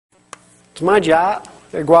tamanho de A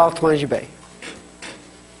é igual ao tamanho de B.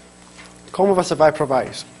 Como você vai provar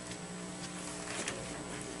isso?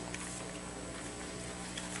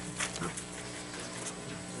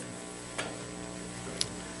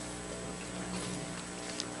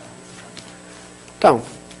 Então,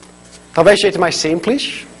 talvez o jeito mais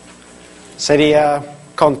simples seria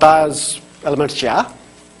contar os elementos de A,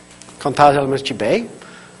 contar os elementos de B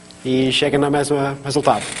e chega no mesmo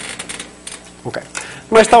resultado. Ok.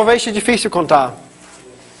 Mas talvez seja difícil contar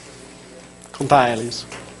eles.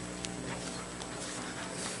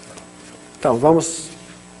 Então, vamos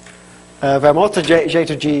ver um outro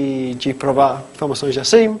jeito de provar informações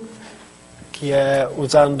assim, que é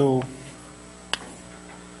usando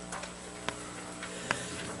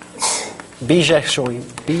bijeções.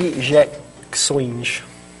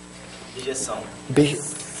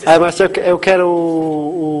 Bijeção. Mas eu quero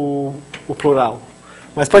o plural.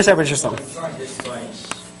 Mas pode ser a bijeção. Bijeções.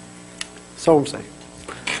 Só um sei.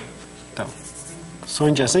 Então,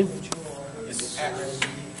 sonhos assim? Isso.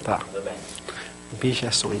 Tá. Tudo bem.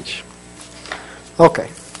 Bijeções. Ok.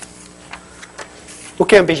 O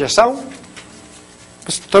que é bijeção?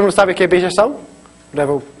 Todo mundo sabe o que é bijeção?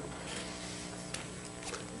 Devo...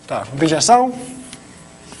 Tá. Bijeção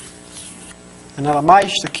é nada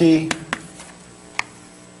mais do que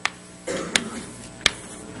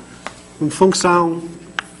uma função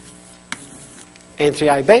entre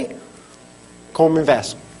A e B com o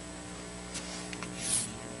inverso.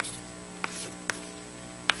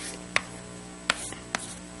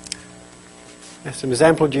 Esse é um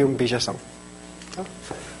exemplo de uma bijeção. Tá?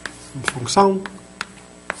 Uma função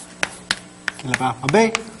que leva A para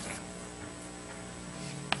B.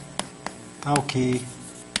 Tal que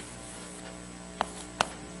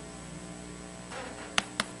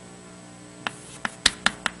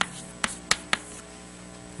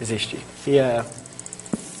existe. E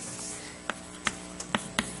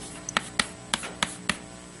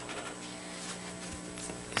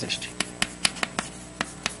existe.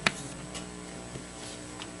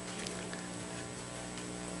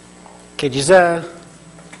 Quer dizer,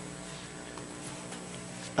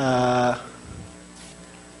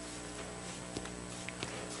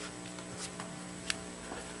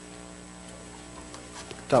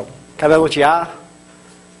 então, cada elemento de A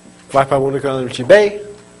vai para o único elemento de B,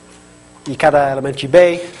 e cada elemento de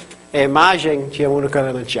B é a imagem de um único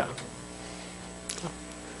elemento de A.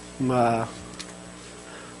 Uma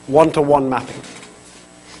one-to-one mapping.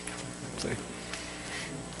 Não sei.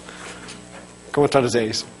 Como traduzir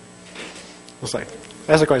isso? Não sei.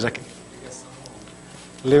 Essa coisa aqui.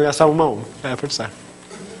 Ligação mão. Pode ser.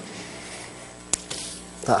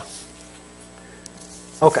 Tá.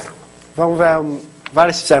 Ok. Vamos ver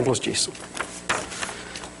vários exemplos disso.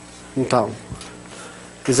 Então,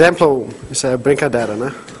 exemplo 1. Isso é brincadeira,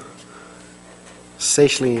 né?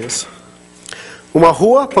 6 linhas. Uma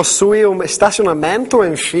rua possui um estacionamento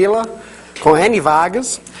em fila com N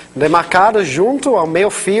vagas, demarcadas junto ao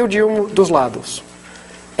meio-fio de um dos lados.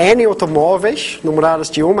 N automóveis, numerados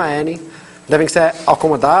de 1 a N, devem ser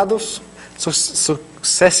acomodados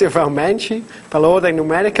sucessivamente pela ordem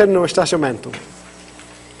numérica no estacionamento.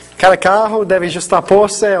 Cada carro deve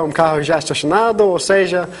justaposse a um carro já estacionado, ou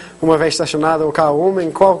seja, uma vez estacionado o carro 1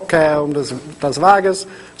 em qualquer uma das vagas,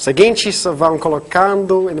 os seguintes vão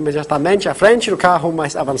colocando imediatamente à frente do carro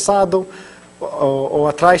mais avançado ou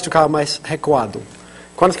atrás do carro mais recuado.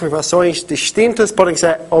 Quantas configurações distintas podem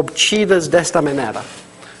ser obtidas desta maneira?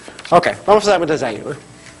 Ok, vamos fazer um desenho. Né?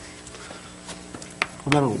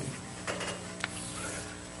 Número 1.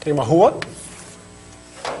 Tem uma rua.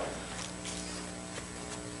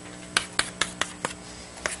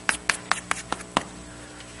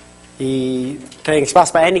 E tem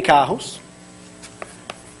espaço para N carros.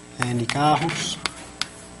 N carros.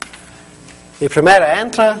 E a primeira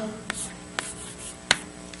entra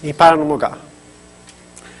e para no lugar.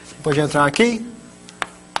 Pode entrar aqui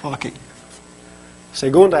ou aqui. A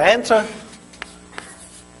segunda entra,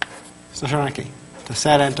 estaciona aqui. A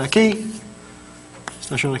terceira entra aqui,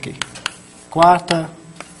 estaciona aqui. Quarta,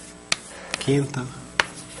 quinta,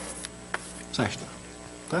 sexta.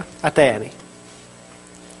 Tá? Até N.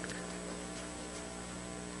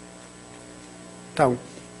 Então,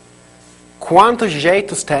 quantos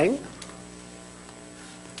jeitos tem?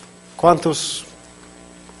 Quantas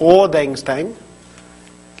ordens tem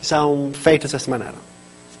que são feitas dessa maneira?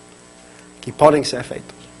 Que podem ser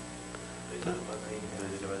feitos?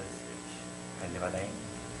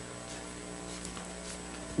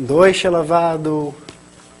 2 elevado...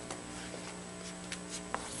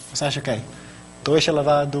 Você acha que é? 2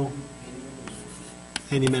 elevado...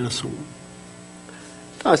 N menos 1.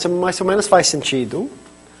 Então, isso mais ou menos faz sentido.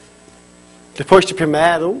 depois do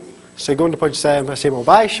primeiro, segundo pode ser para cima ou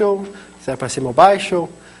baixo, ser para cima ou baixo,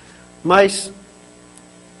 mas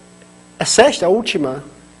a sexta, a última,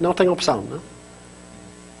 não tem opção, né?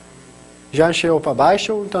 Já encheu para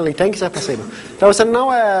baixo, então ele tem que ser para cima. Então você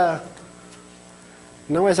não é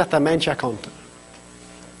exatamente a conta.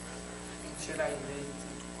 Tem que tirar ele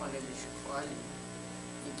quando ele escolhe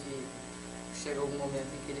e que chega algum momento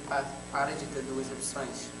em que ele para de ter duas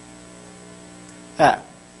opções. É.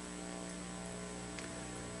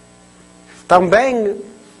 Também,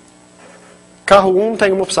 carro 1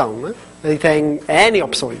 tem uma opção, né? Ele tem N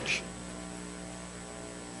opções.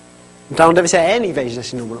 Então deve ser N vezes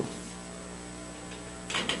esse número.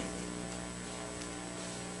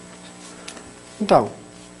 Então,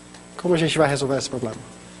 como a gente vai resolver esse problema?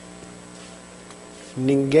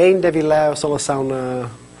 Ninguém deve ler a solução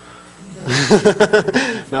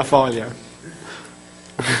na folha.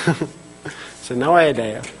 Isso não é a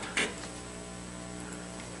ideia.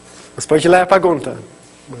 Você pode ler a pergunta,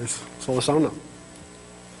 mas a solução não.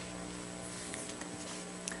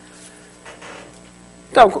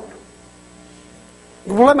 Então,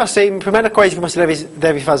 o problema é assim, a primeira coisa que você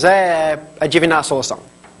deve fazer é adivinhar a solução.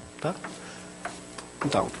 Tá?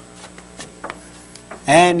 Então,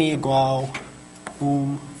 N igual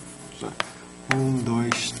 1,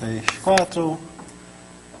 2, 3, 4.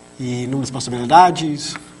 E número de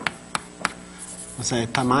possibilidades. Você é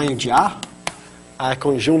tamanho de A. A é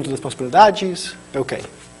conjunto das possibilidades. É o quê?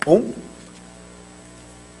 1.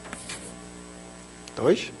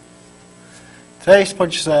 2. 3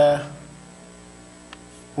 pode ser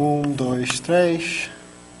 1, 2, 3.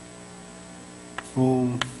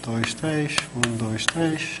 1, 2, 3. 1, 2,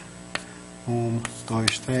 3. 1,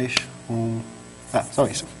 2, 3. 1. Ah, só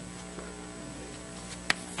isso.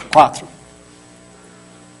 4.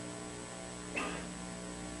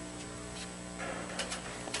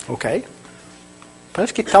 Ok.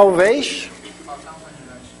 Parece que talvez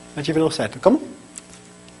adivinhou certo. Como?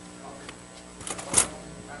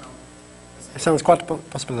 Essas são as 4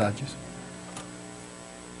 possibilidades.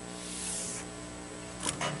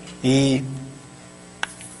 E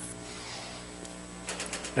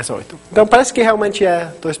essa 8. Então parece que realmente é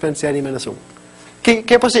 2 vezes N menos 1.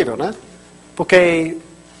 Que é possível, né? Porque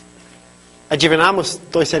adivinhamos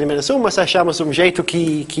 2 N menos 1, mas achamos um jeito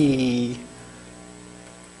que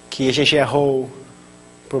a gente errou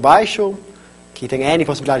por baixo, que tem N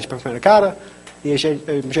possibilidades para a primeira cara, e um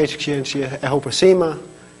jeito que a gente errou por cima,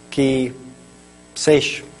 que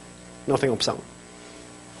 6 não tem opção.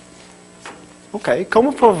 Ok,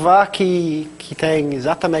 como provar que tem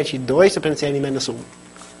exatamente 2 vezes N menos 1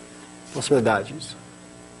 possibilidades?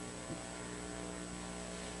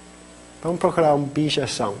 Vamos procurar uma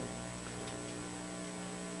bijeção.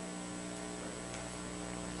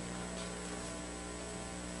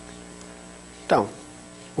 Então,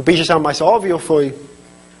 o bijeção mais óbvio foi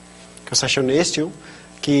que você achou neste,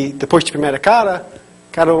 que depois de primeira cara,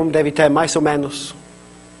 cada um deve ter mais ou menos,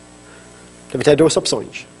 deve ter 2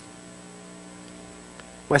 opções.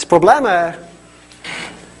 Mas o problema é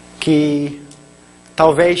que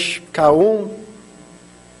talvez cada um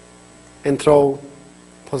entrou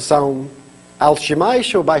em posição alta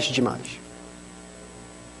demais ou baixa demais.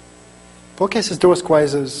 Por que essas duas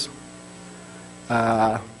coisas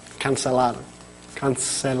cancelam?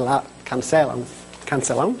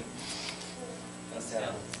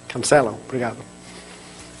 Cancelam, obrigado.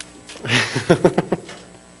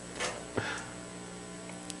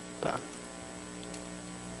 Tá.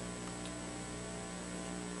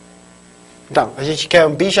 Então, a gente quer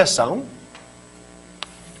uma bijeção.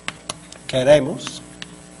 Queremos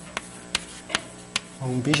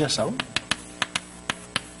uma bijeção.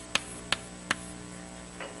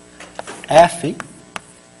 F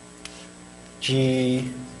de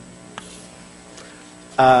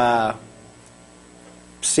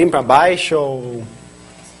cima para baixo, ou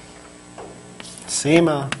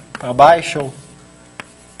cima para baixo,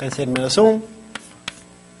 vezes N menos 1,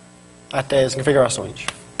 até as configurações.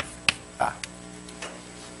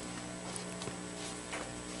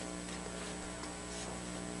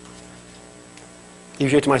 E o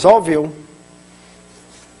jeito mais óbvio...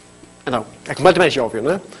 Não, é completamente óbvio,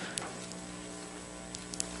 né?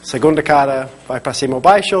 Segunda cara vai para cima ou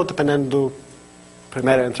baixo, dependendo do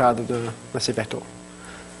primeira entrada nesse vetor.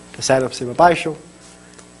 Terceira para cima ou baixo.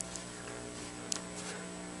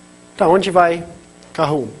 Então, onde vai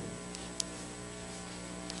carro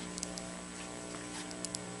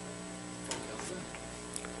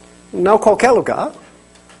 1? Não qualquer lugar.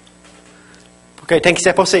 Porque tem que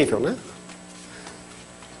ser possível, né?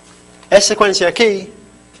 Essa sequência aqui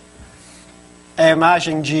é a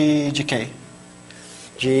imagem de quê?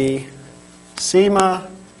 De cima,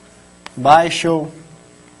 baixo,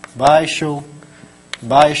 baixo,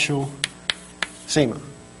 baixo, cima.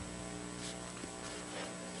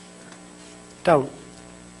 Então,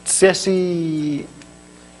 se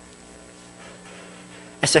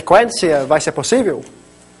a sequência vai ser possível,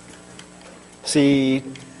 se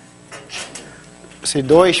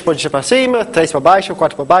 2 pode ser para cima, 3 para baixo,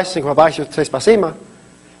 4 para baixo, 5 para baixo, 3 para cima,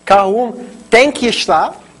 carro 1 tem que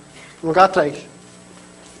estar no lugar 3.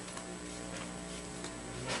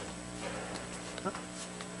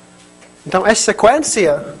 Então, essa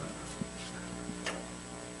sequência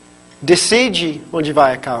decide onde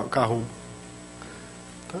vai carro 1.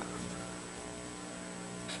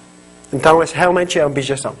 Então, essa realmente é uma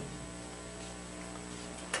bijeção.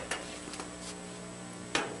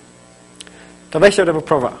 Talvez eu deva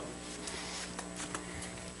provar.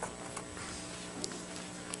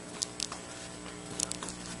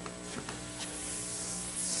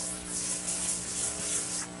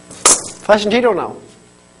 Faz sentido ou não?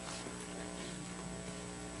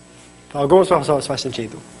 Para algumas pessoas faz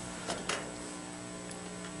sentido.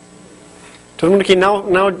 Todo mundo que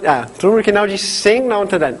não disse sim, não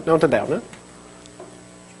entendeu, né?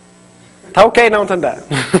 Tá ok não entender.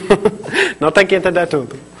 Não tem que entender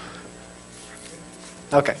tudo.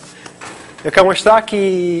 Ok. Eu quero mostrar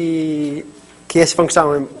que essa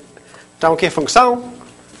função... Então, que é a função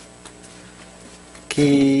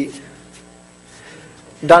que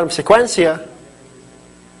dá uma sequência,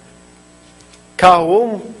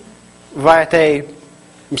 carro 1 vai até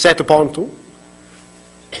um certo ponto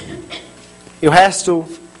e o resto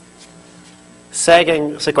segue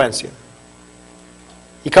a sequência.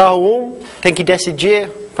 E carro 1 tem que decidir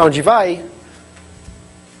para onde vai,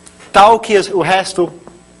 tal que o resto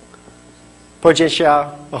pode encher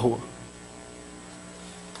a rua.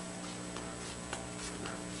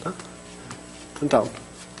 Então,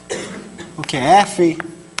 o que é F?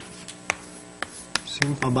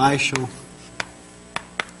 Cima para baixo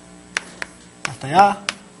até A.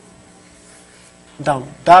 Então,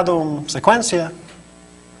 dado uma sequência,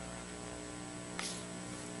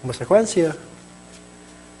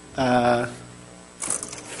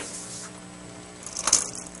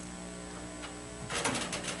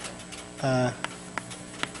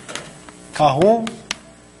 carro 1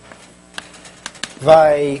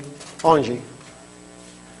 vai onde?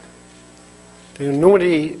 Tem um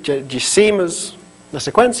número de cimas na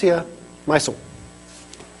sequência, mais um.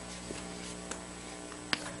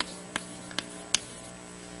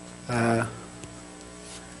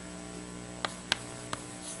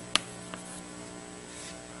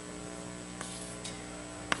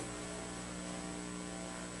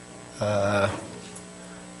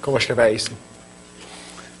 Como escrever isso?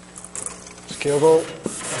 Acho que eu vou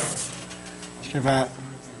escrever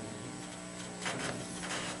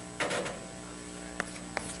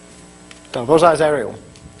então, vou usar 0 e 1,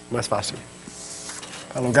 mais fácil.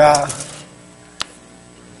 Para lugar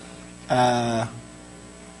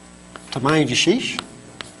tamanho de x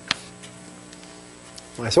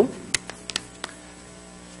mais 1,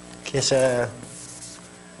 que essa é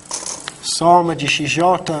soma de xj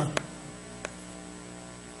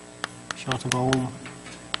j igual a 1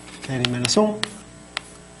 querem menos 1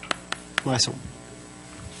 mais 1.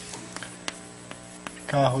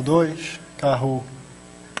 Carro 2, carro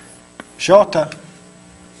J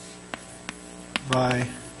vai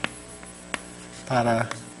para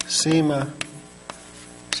cima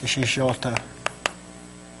se xj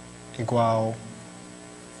igual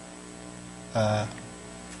a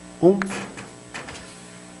 1,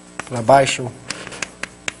 para baixo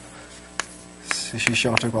se xj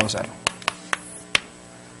igual a 0.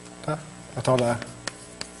 Tá? Então dá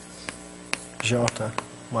j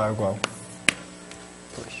maior ou igual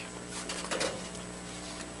a 2.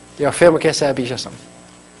 Eu afirmo que essa é a bijeção.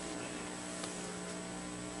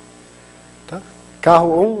 Tá?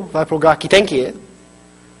 Carro 1 vai para o lugar que tem que ir.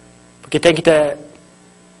 Porque tem que ter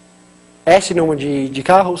esse número de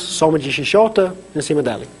carros, soma de xj em cima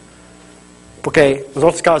dele. Porque os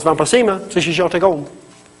outros carros vão para cima, se xj é igual a 1.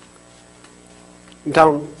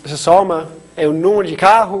 Então, essa soma é o número de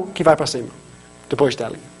carro que vai para cima, depois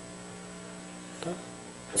dele. Tá?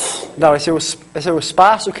 Então, esse é o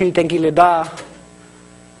espaço que tem que lidar,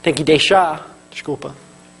 tem que deixar,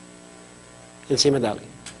 em cima dele.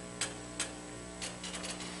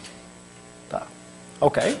 Tá.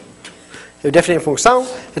 Ok. Eu defini a função,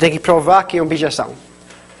 eu tenho que provar que é uma bijeção.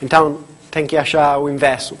 Então, tem que achar o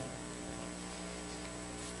inverso.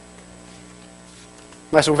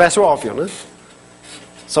 Mas o inverso é óbvio, né?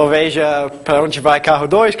 Só veja para onde vai carro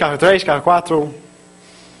 2, carro 3, carro 4.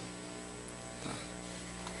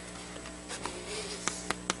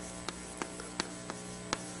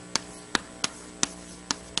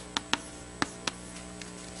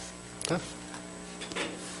 pergunta.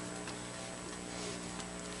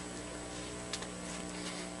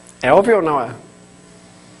 É óbvio ou não é?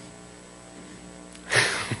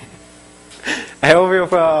 É óbvio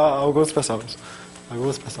para algumas pessoas.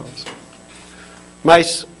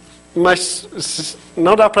 Mas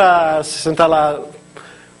não dá para se sentar lá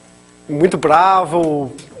muito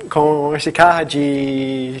bravo com esse carro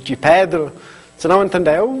de pedra. Se não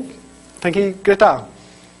entendeu, tem que gritar.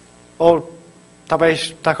 Ou talvez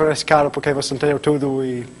está com esse cara porque você entendeu tudo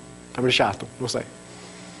e está muito chato, não sei.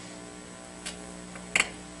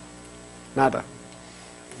 Nada.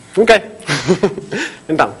 Ok.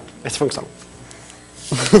 Então, essa função.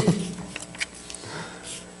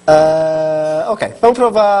 Ok, vamos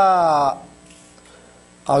provar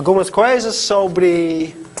algumas coisas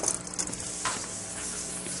sobre...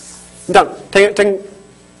 Então, tem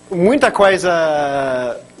muita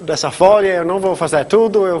coisa dessa folha, eu não vou fazer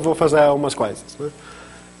tudo, eu vou fazer algumas coisas. Né?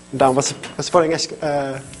 Então, vocês podem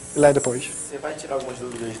ler depois. Você vai tirar algumas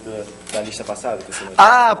dúvidas da lista passada? Que você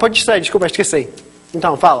não... Pode ser, desculpa, esqueci.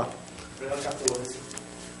 Então, fala. Problema 14.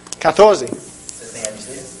 14? Você tem a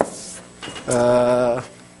lista aí?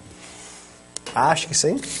 Acho que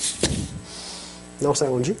sim. Não sei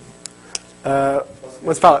onde.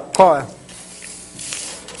 Mas fala, qual é?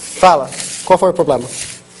 Fala, qual foi o problema?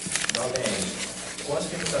 Não tem. Quantas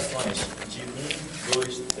permutações de 1,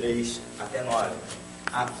 2, 3 até 9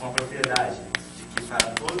 há com a propriedade de que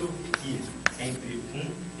para todo i entre 1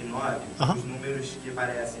 e 9, os números que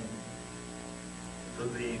aparecem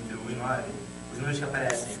todo i entre 1 e 9, os números que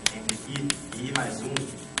aparecem entre i e i mais 1,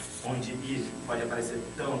 onde i pode aparecer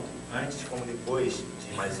tanto antes como depois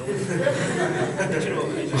de mais 1. De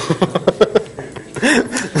novo.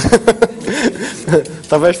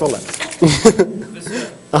 Talvez vou ler.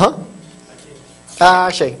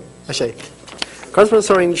 Achei.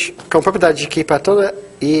 Condições com propriedade de que para toda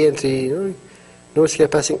i entre... Números que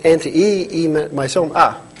aparecem entre i e mais 1.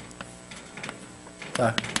 Tá.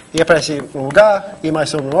 I aparece num lugar, i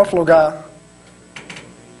mais 1 em outro lugar.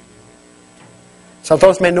 São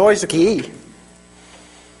todos menores do que i.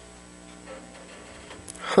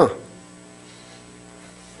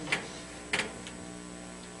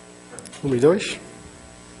 1 e 2.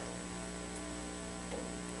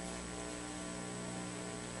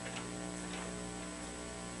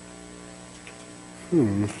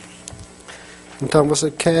 Então você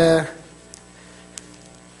quer...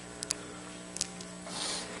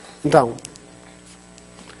 Então,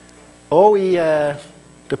 ou i é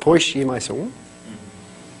depois de i mais 1,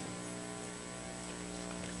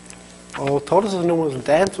 ou todos os números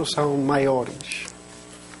dentro são maiores.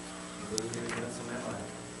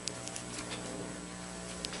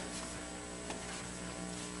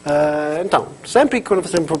 Então, sempre quando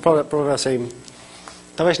você provar assim,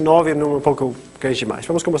 talvez 9 é um número um pouco grande demais.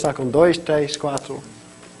 Vamos começar com 2, 3, 4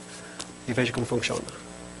 e veja como funciona.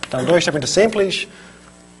 Então, 2 é muito simples.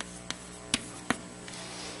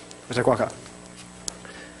 Vou colocar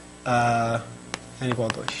n igual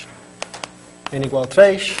a 2. N igual a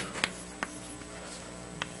 3.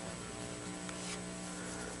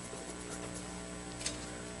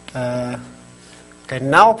 Ok,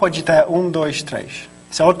 não pode ter 1, 2, 3.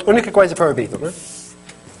 Essa é a única coisa proibida, né?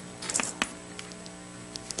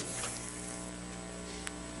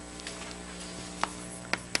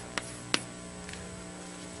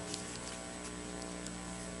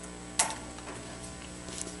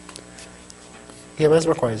 E a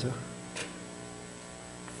mesma coisa.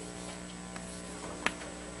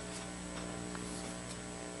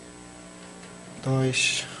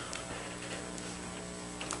 Dois.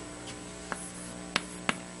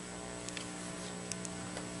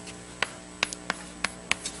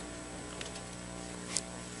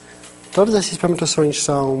 Todas essas permutações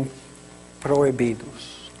são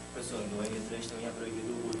proibidos. Professor, no N3 também é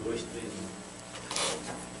proibido o 2, 3,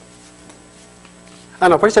 1.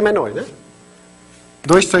 Não, pode ser menor, né?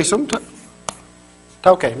 2, 3, 1,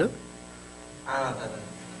 tá ok, né?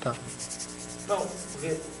 Tá. Não,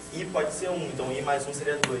 porque i pode ser 1, então i mais 1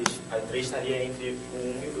 seria 2. Aí 3 estaria entre o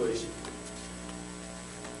 1 e o 2.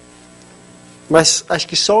 Mas acho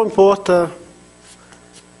que só importa...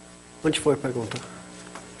 Onde foi a pergunta?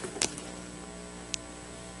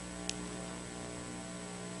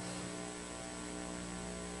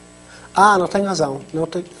 Não tem razão. Não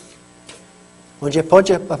tem... Onde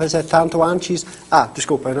pode aparecer tanto antes...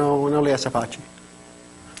 desculpa, eu não li essa parte.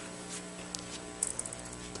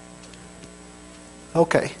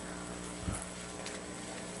 Ok.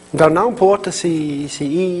 Então não importa se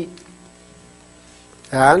i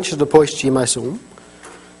é antes ou depois de i mais 1.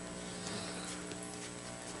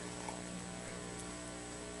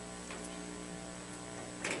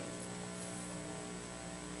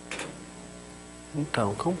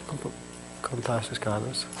 Então, como contar essas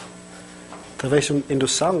caras? Talvez uma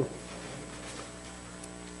indução?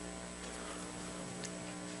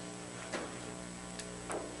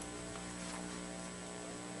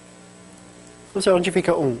 Não sei onde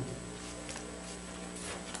fica 1.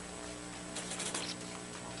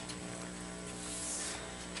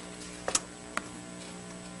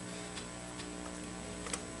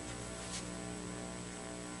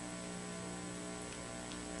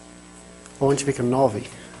 Onde fica 9?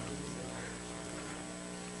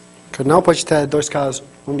 Que não pode ter dois caras,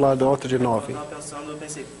 um do lado do outro de 9. Eu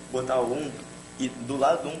pensei, botar o 1 e do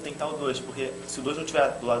lado do 1 tem que estar o 2, porque se o 2 não estiver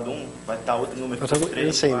do lado do 1, vai estar outro número, Então,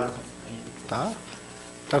 3, sim. 4. Tá?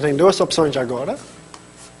 Então tem duas opções agora.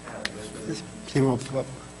 Sim,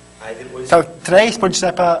 Aí depois... então 3 pode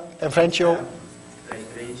ser para em frente ou...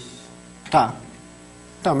 3. Tá.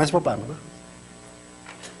 Então, mesmo problema, né?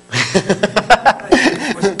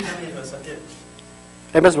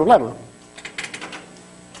 É o mesmo problema?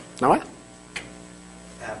 Não é?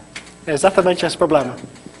 É exatamente esse problema.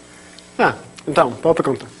 Então, boa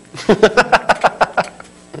pergunta.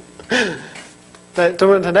 Tu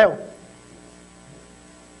não entendeu?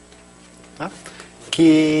 Tá?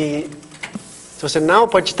 Que se você não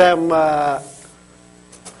pode ter um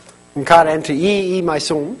cara entre I e I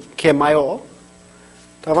mais 1, que é maior,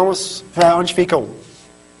 então vamos ver onde fica 1.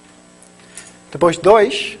 Depois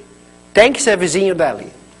 2 tem que ser vizinho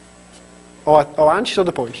dele. Ou antes ou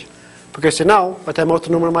depois. Porque senão vai ter um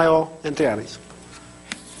outro número maior entre eles.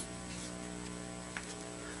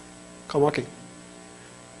 Como aqui.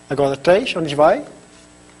 Agora 3, onde vai?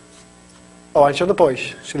 Ou antes ou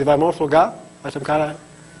depois. Se ele vai em outro lugar, vai ter um cara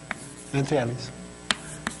entre eles.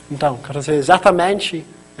 Então, quero dizer exatamente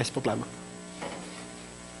esse problema.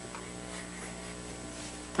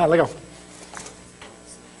 Legal.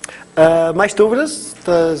 Mais dúvidas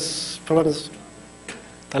dos problemas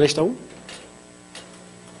da lista 1?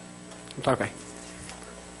 Então, ok.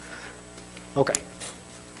 Ok.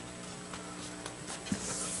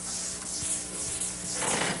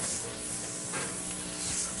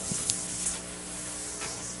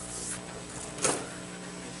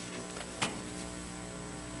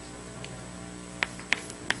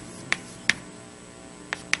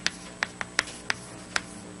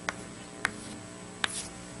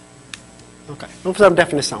 Ok. Vamos fazer uma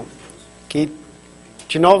definição. Que,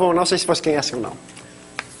 de novo, não sei se você conhece ou não.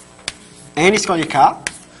 N escolhe K.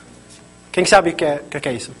 Quem sabe o que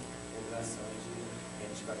é isso?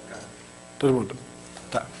 Todo mundo.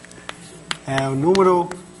 Tá. É o número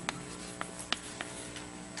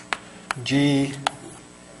de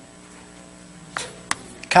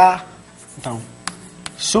K. Então,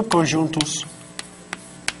 subconjuntos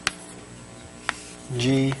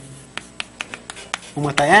de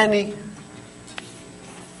uma N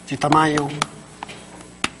de tamanho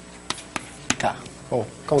K. Ou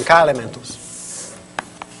com K elementos.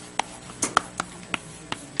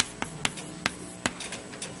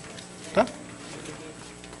 Tá?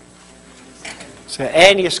 Se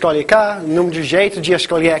N escolhe K, o número de jeito de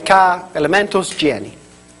escolher K elementos de N.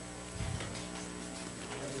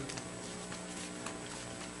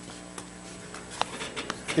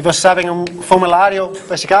 E vocês sabem um formulário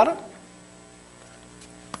desse cara?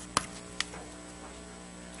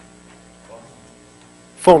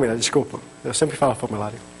 Fórmula, desculpa. Eu sempre falo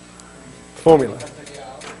formulário. Fórmula.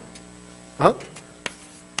 Hã?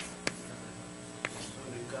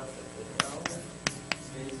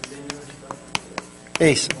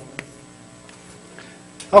 Isso.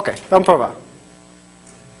 Ok, vamos provar.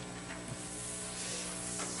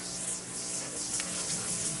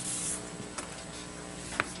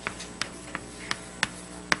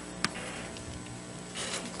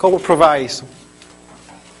 Como provar isso?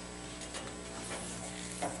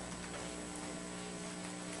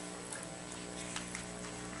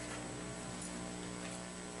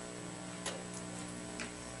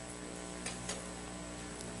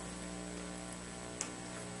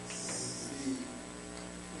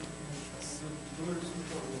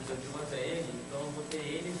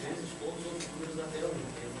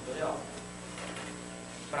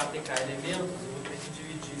 Para aplicar elementos, eu vou ter que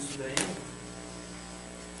dividir isso daí.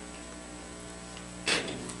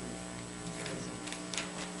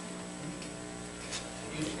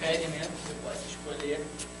 E os K elementos você pode escolher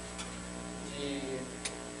de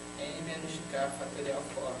N menos K fatorial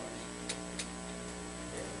formas.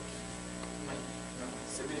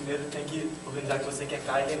 Você primeiro tem que organizar que você quer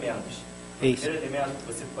K elementos. No Isso. primeiro elemento,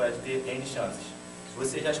 você pode ter N chances. Se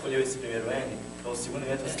você já escolheu esse primeiro N, então o segundo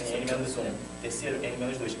elemento você tem N menos 1. Terceiro, N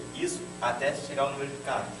menos 2. Isso até chegar ao número de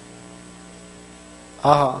K.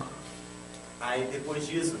 Aham. Aí depois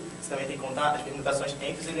disso, você também tem que contar as permutações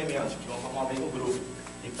entre os elementos, que vão formar o mesmo grupo.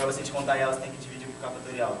 E para você descontar elas, tem que dividir por k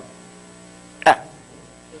fatorial.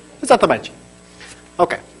 Exatamente.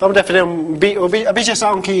 Ok, vamos definir a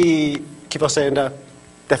bijeção que você ainda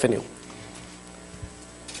definiu.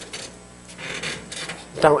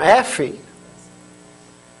 Então, f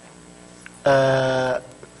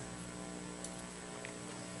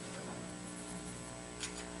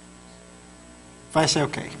vai ser o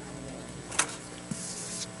quê?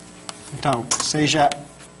 Então, seja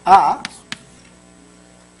A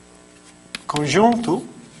conjunto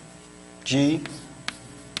de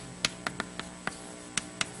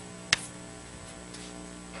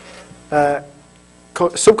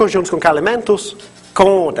subconjuntos com k-elementos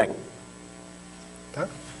com ordem. Tá?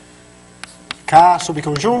 K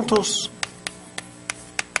subconjuntos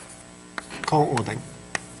com ordem.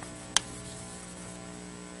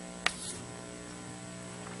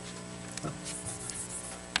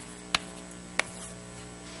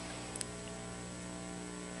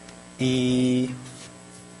 E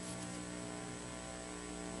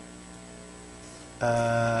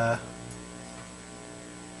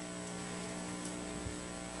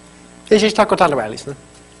a gente está contando eles, né?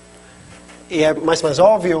 E é mais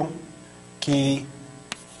óbvio que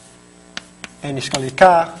n escala de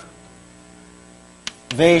k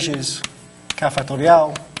vezes k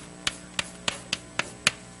fatorial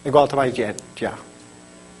igual ao tamanho de A.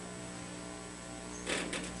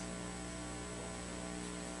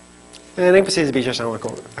 Eu nem preciso de bijeção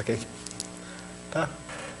aqui. Tá?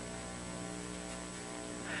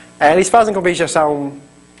 Eles fazem com bijeção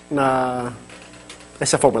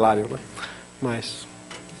nesse formulário, né? Mas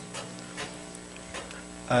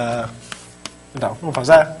então, vamos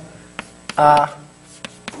fazer A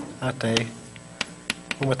até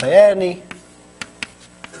 1 até N,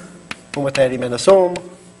 1 até N menos 1,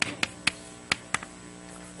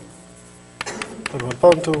 por um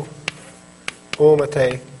ponto, 1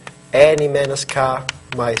 até N menos K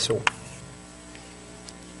mais 1.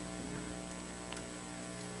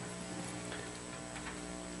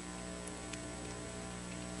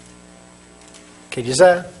 Quer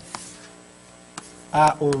dizer,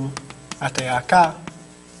 A1 até AK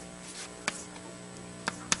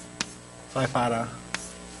vai para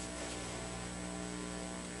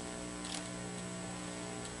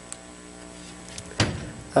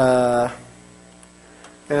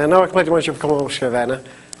não é completamente como escrever, né?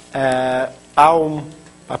 A1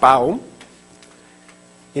 vai para A1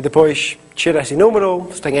 e depois tira esse número,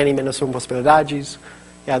 você tem N menos 1 possibilidades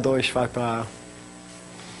e A2 vai para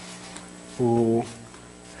o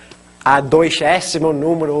A2º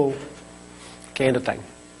número que ainda tem.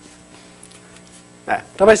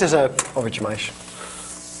 Talvez seja óbvio demais.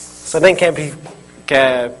 Você nem quer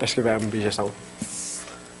escrever uma bijeção.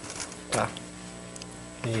 Tá.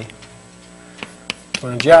 E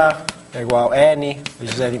plano de A é igual a N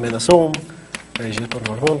vezes N menos 1 vezes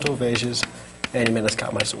ponto vezes N menos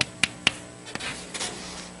K mais 1.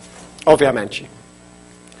 Obviamente.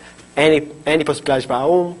 N possibilidades para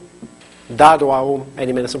A1, dado A1,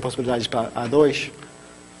 N menos 1 possibilidades para A2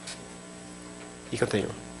 e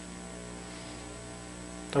continua.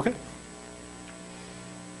 Ok?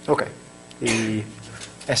 Ok. E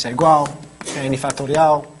S é igual a N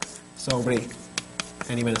fatorial sobre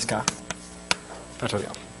N menos K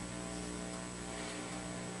fatorial.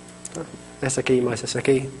 Essa aqui mais essa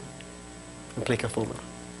aqui implica a fórmula.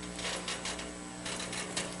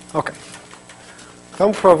 Ok.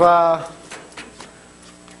 Vamos provar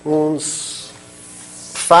uns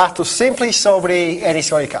fatos simples sobre N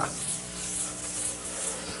escala de K.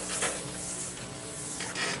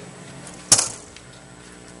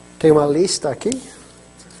 Tem uma lista aqui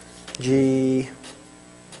de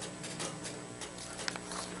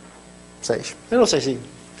 6. Eu não sei se...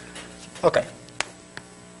 Ok.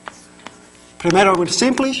 Primeiro é muito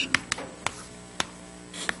simples.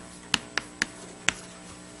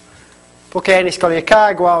 Porque N escolhe K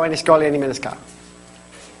é igual a N escolhe N menos K.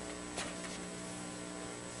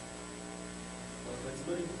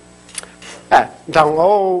 Então,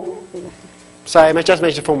 ou sai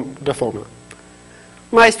imediatamente da fórmula.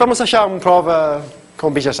 Mas vamos achar uma prova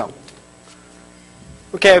com bijeção.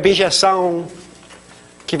 O que é a bijeção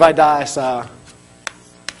que vai dar essa...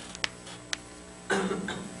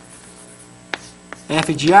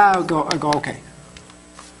 F de A igual a quê?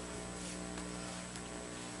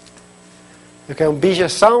 O que é uma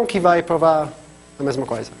bijeção que vai provar a mesma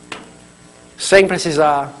coisa. Sem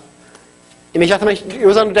precisar... Imediatamente,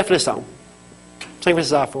 usando definição. Sem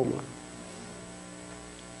precisar da fórmula.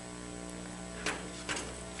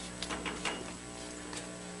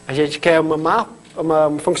 A gente quer uma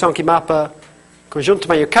função que mapa conjunto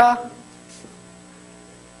tamanho K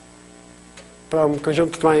para um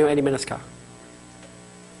conjunto tamanho N menos K.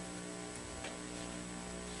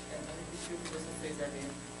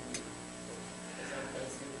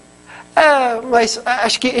 Mas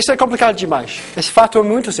acho que isso é complicado demais. Esse fato é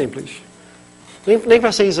muito simples. Nem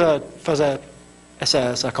precisa fazer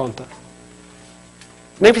essa conta.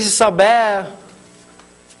 Nem precisa saber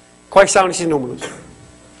quais são esses números.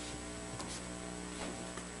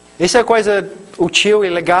 Isso é coisa útil e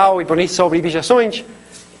legal e bonita sobre bijeções.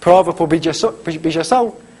 Prova por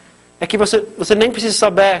bijeção é que você nem precisa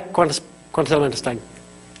saber quantos elementos tem.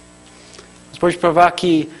 Você pode provar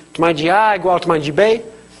que tamanho de A é igual ao tamanho de B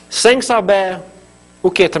sem saber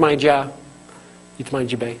o que é tamanho de A e tamanho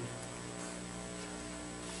de B. F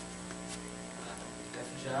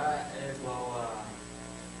de A é igual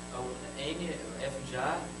ao N, F de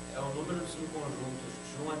A é o número de subconjuntos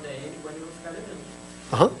de 1 até N quando ele não ficar elementos.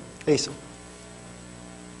 É isso.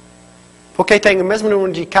 Porque tem o mesmo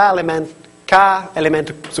número de K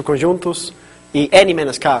elementos subconjuntos e N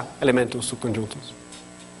menos K elementos subconjuntos.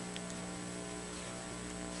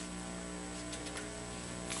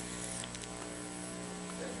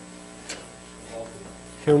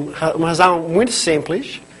 Uma razão muito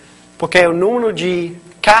simples, porque o número de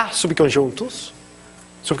K subconjuntos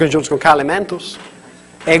com K elementos,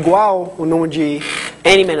 é igual ao número de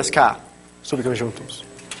N menos K subconjuntos.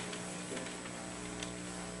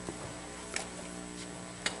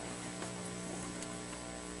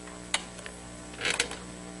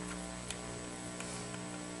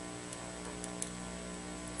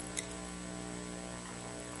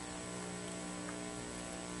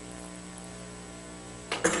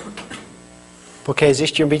 Porque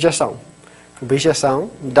existe uma bijeção. Uma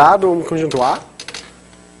bijeção, dado um conjunto A,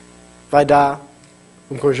 vai dar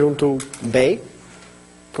um conjunto B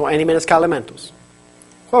com N menos K elementos.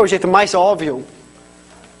 Qual é o jeito mais óbvio?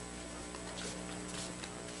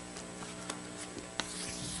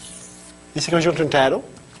 Esse conjunto inteiro,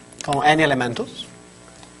 com N elementos.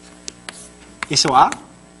 Isso A,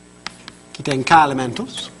 que tem K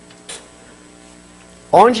elementos.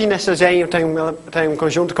 Onde nesse desenho tem um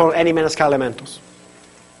conjunto com N menos K elementos?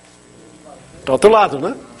 Do outro lado,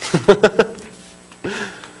 né?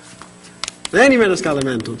 N menos K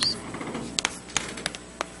elementos.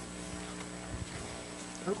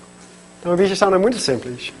 Então a bijeção é muito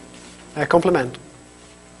simples. É complemento.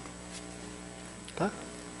 Tá?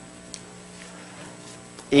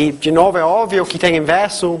 E, de novo, é óbvio que tem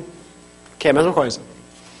inverso, que é a mesma coisa.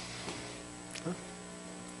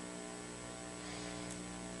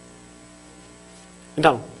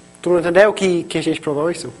 Então, tu não entendeu que a gente provou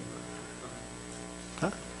isso?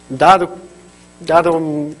 Tá? Dado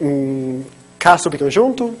um K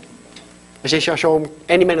subconjunto, a gente achou um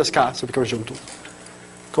N menos K subconjunto.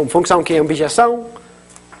 Com função que é uma bijeção,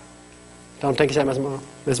 então tem que ser o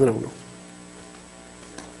mesmo número.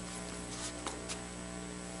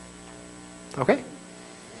 Ok?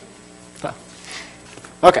 Tá.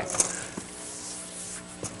 Ok.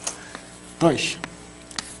 2.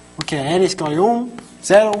 O que é N escolhe 1,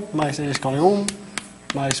 0, mais N escolhe 1,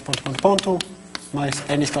 mais ponto, ponto, ponto, mais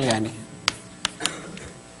N escolhe N.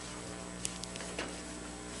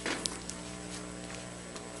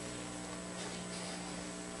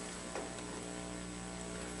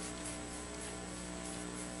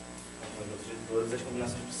 Todas as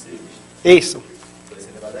combinações possíveis. Isso. Por isso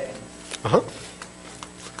é elevado a N. Aham.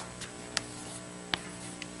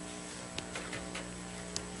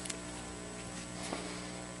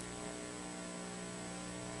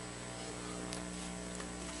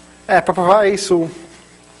 Para provar isso...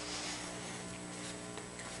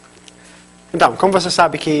 Então, como você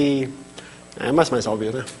sabe que... É mais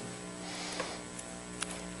óbvio, né?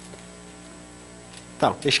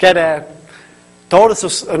 Então, esquerda é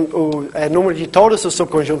o número de todos os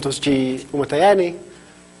subconjuntos de 1 até N.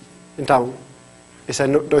 Então, isso é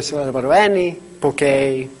 2 elevado a N,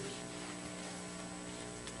 porque...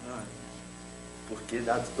 Porque,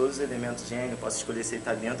 dado todos os elementos de N, eu posso escolher se ele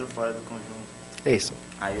está dentro ou fora do conjunto. Isso.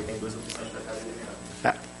 Aí eu tenho duas opções para cada elemento.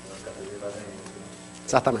 É. Vou ficar elevado a N.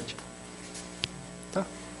 Exatamente. Tá?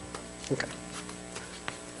 Ok.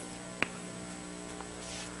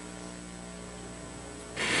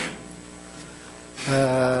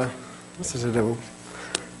 Não sei se eu devo...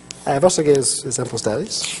 vou seguir os exemplos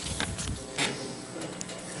deles.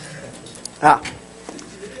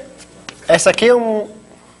 Esse aqui é um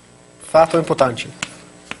fato importante.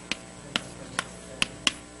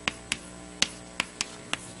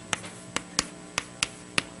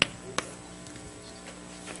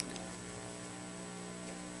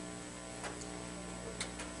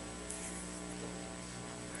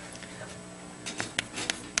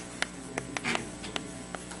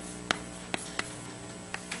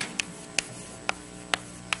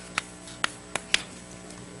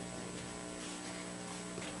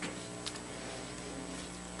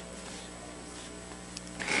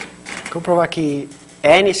 comprovar que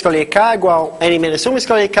n escolher k igual n menos 1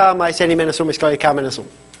 escolher k mais n menos 1 escolher k menos 1.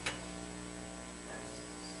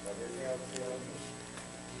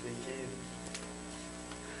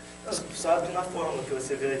 Só abre na fórmula que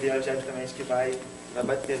você vê ali algebricamente que vai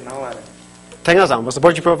bater na hora. Tem razão, você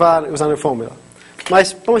pode provar usando a fórmula.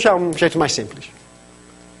 Mas vamos achar um jeito mais simples.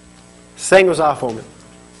 Sem usar a fórmula.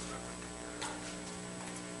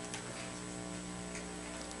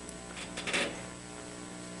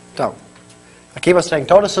 Então, aqui você tem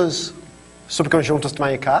todos os subconjuntos de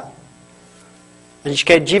tamanho k. A gente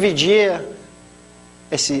quer dividir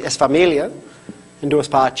essa família em duas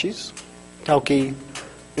partes. Então, que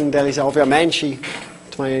um deles é, obviamente,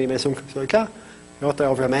 tamanho n menos 1 escolher k. E outro,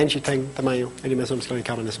 obviamente, tem tamanho n menos 1 escolher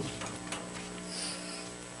k menos 1.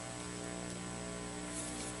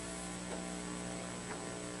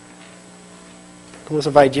 Como você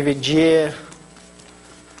vai dividir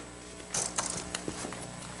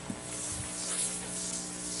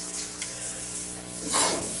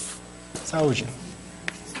saúde?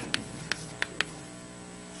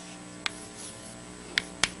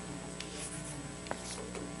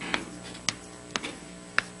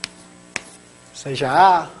 Seja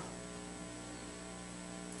A,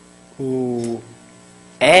 o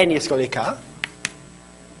N escolher K,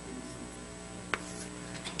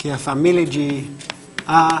 que é a família de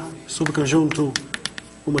A, subconjunto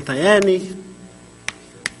 1 até N,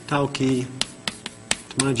 tal que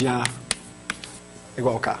tamanho de A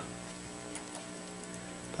igual a K.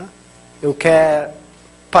 Tá? Eu quero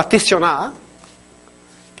particionar,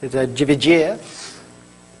 quer dizer, dividir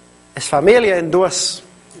essa família em duas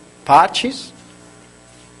partes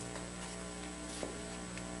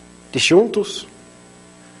disjuntos.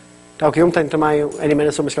 Então, que um tem tamanho n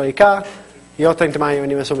menos 1 escolher k e outro tem tamanho n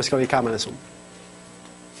menos 1 escolher k menos 1.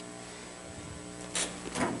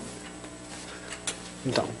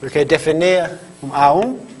 Então, eu quero definir um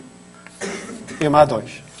A1 e um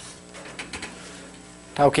A2.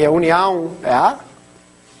 Então, que a união é A,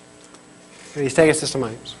 eles têm esses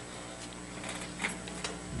tamanhos.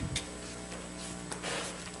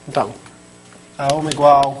 Então, A1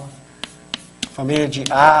 igual família de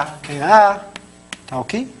A em A, tá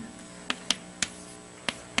ok?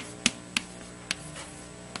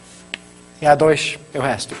 E A2 é o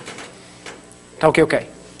resto. Tá ok, ok.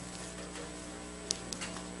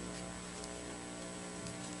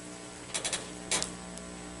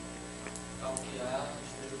 Então, que A esteja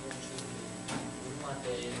contido 1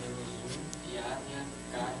 até N menos 1 e A tenha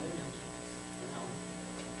K elementos.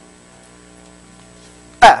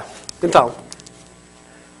 Não. Então,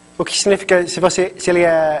 o que significa, se ele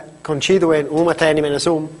é contido em 1 até n menos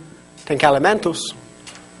 1, tem que elementos.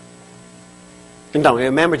 Então, é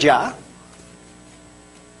um membro de A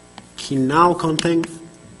que não contém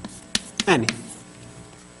n.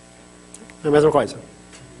 É a mesma coisa.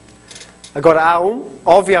 Agora, A1,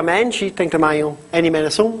 obviamente, tem tamanho n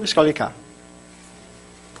menos 1, escolhe K.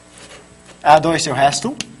 A2 é o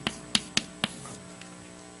resto.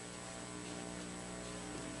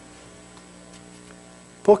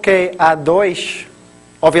 Porque A2,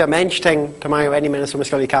 obviamente, tem tamanho n menos 1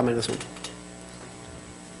 escolhe k menos 1.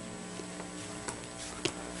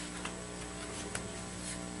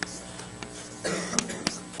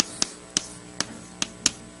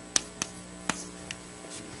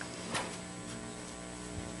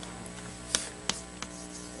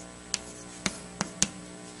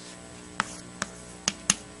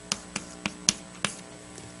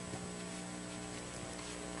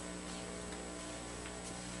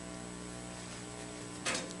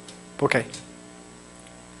 Por quê?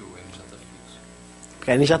 Porque o N já está fixo.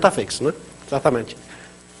 Porque N já está fixo, né? Exatamente.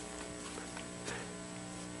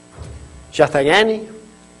 Já tem N,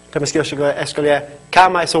 temos que escolher K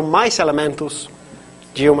mais 1 mais elementos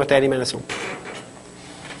de 1 até N menos 1.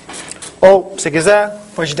 Ou, se quiser,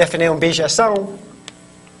 pode definir uma bijeção.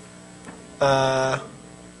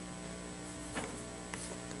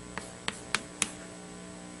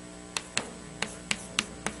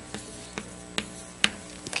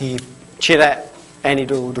 Que tira N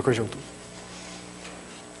do conjunto.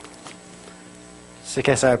 Se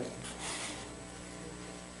quer ser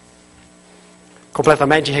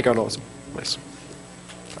completamente rigoroso. Mas,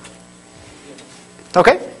 tá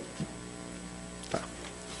ok? Tá.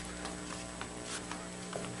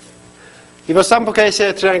 E você sabe por que esse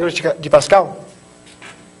é triângulo de Pascal?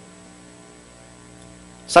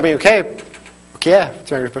 Sabem o que é? O que é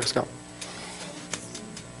triângulo de Pascal?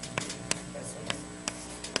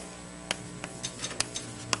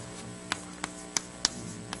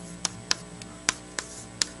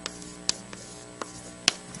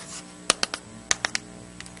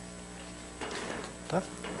 Tá?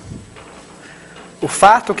 o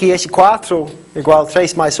fato que esse 4 igual a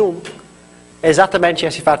 3 mais 1 é exatamente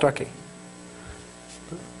esse fato aqui.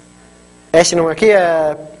 Esse número aqui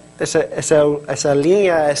é... Essa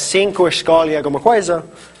linha é 5 escolhe alguma coisa.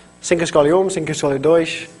 5 escolhe 1, 5 escolhe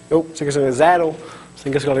 2, 5 escolhe 0,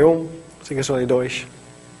 5 escolhe 1, 5 escolhe 2.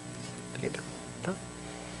 Tá?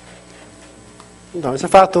 Então, esse é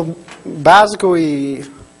fato básico e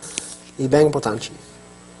bem importante.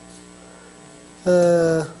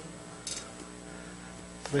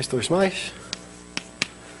 Talvez 2 mais.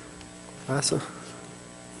 Faça.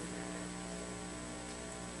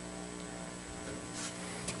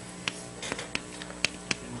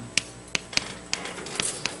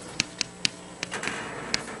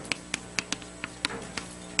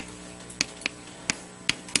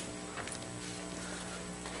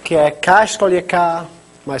 Que é K escolhe K,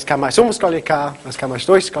 mais K mais 1 escolhe K, mais K mais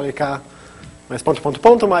 2 escolhe K, mais ponto, ponto,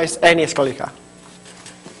 ponto, mais N escolhe K.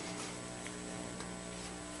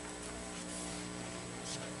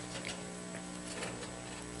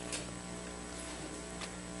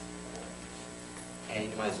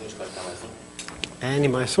 N mais 1 escolhe K mais 1. N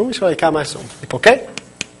mais 1 escolhe K mais 1. E por quê?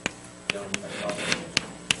 Triângulo de Pascal.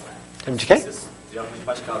 Triângulo de quê? Triângulo de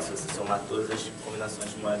Pascal, se você somar todas as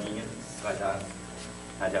combinações de uma linha, você vai dar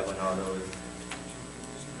a diagonal da outra.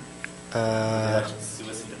 Se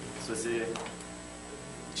você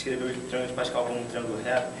escrever o triângulo de Pascal como um triângulo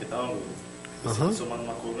retângulo, você somando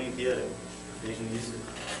uma coluna inteira, desde o início,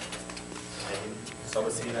 aí só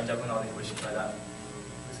você ir na diagonal depois que vai dar.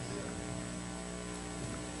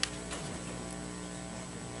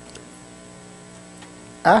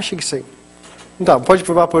 Acho que sim. Então, pode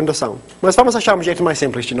provar por indução. Mas vamos achar um jeito mais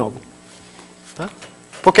simples de novo. Tá?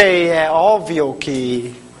 Porque é óbvio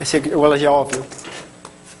que... Esse igualdade é óbvio.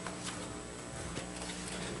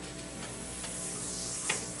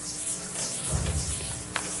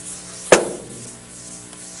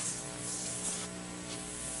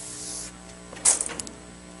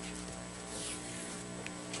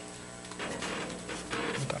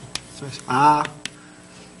 Então, A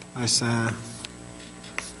vai ser...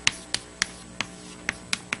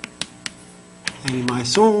 N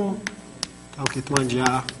mais 1, então aqui tamanho de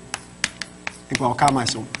A igual a K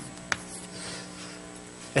mais 1.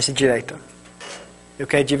 Essa é direita. Eu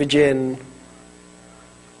quero dividir em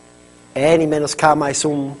N menos K mais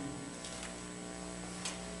 1.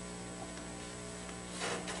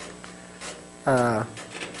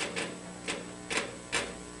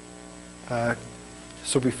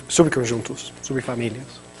 Subconjuntos,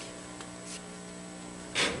 subfamílias.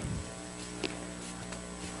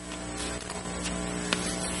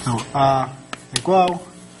 Então, A igual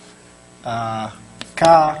a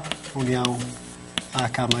K união a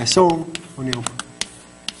K mais 1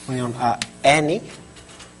 união a N,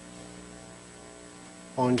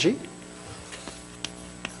 onde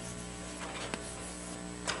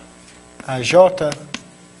a J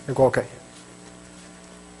igual a quê?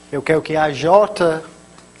 Eu quero que a J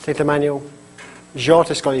tem tamanho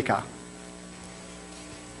J escolhe K.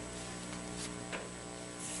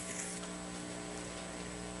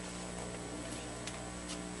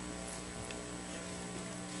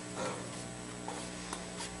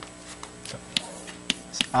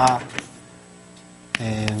 A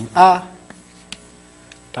em A.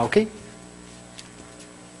 Tá ok?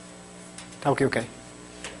 Tá ok, ok.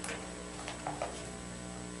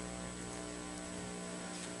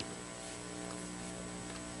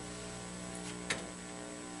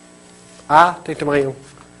 A tem tamanho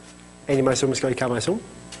N mais 1 escolhe K mais 1.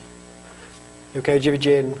 Eu quero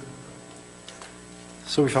dividir em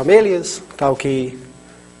subfamílias, tal que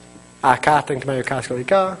AK tem tamanho K escolhe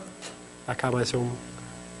K, AK mais 1,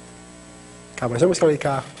 K mais 1 escolhe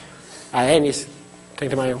K, a N tem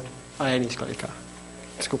tamanho a N escolhe K.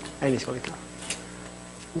 Desculpa, N escolhe K.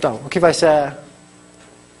 Então, o que vai ser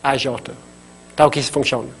a J? Tal que isso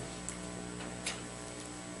funciona.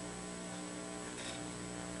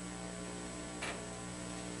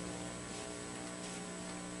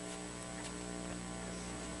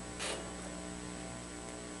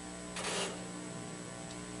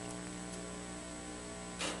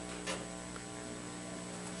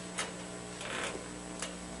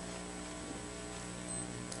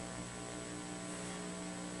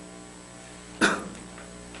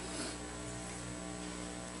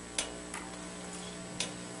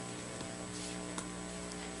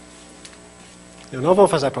 Eu não vou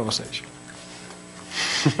fazer para vocês.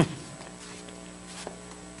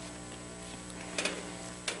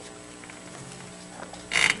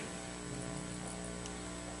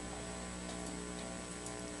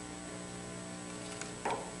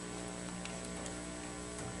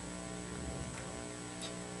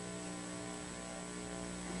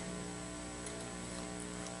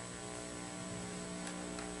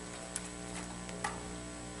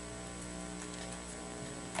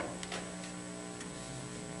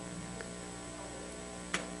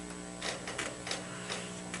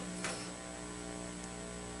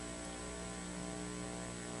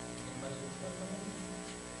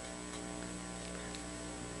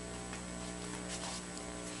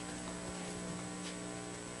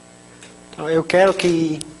 Então, eu quero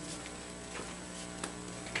que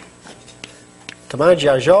tamanho de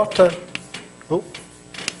AJ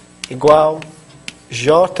igual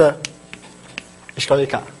J escolhe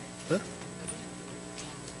K. Né?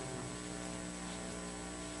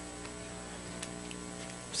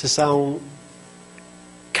 Se são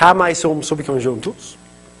K mais 1 subconjuntos,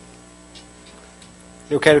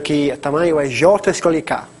 eu quero que o tamanho é J escolhe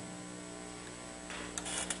K.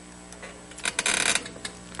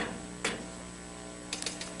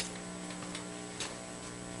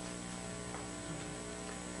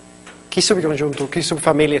 Que subconjunto, que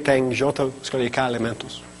subfamília tem J escolhe K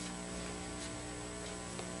elementos?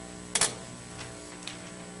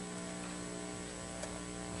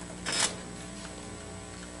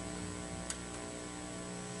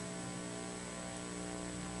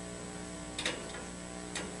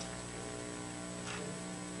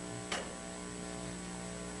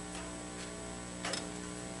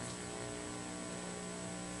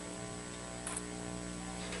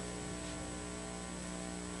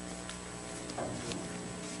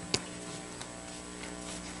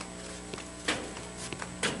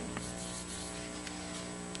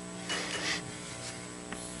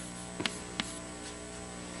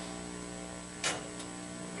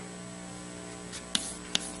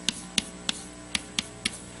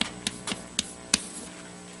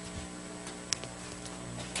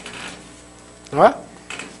 Não é?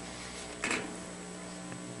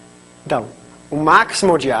 Então, o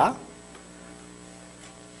máximo de A,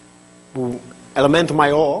 o elemento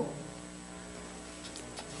maior,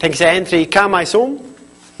 tem que ser entre K mais 1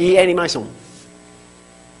 e N mais 1.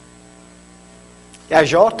 E a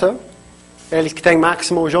J, ele que tem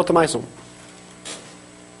máximo J mais 1.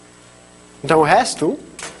 Então o resto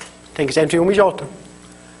tem que ser entre 1 e J.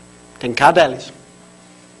 Tem K deles.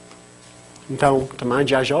 Então, o tamanho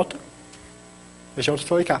de AJ é J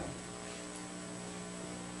escolhe K.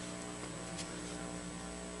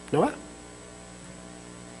 Não é?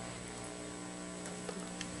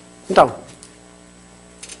 Então,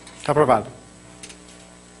 está aprovado.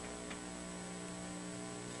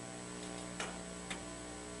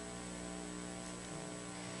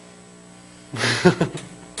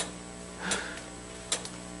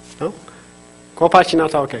 Não? Qual parte não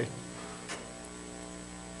está ok?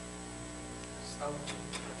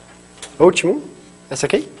 Último? Essa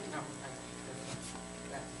aqui?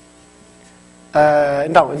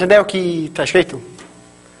 Então, entendeu o que está escrito?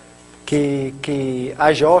 Que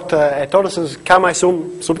AJ é todos os K mais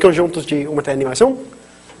 1 subconjuntos de 1 até N mais 1.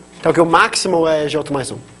 Então, que o máximo é J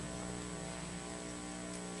mais 1.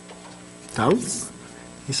 Então,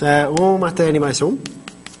 isso é 1 até N mais 1.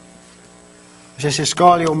 A gente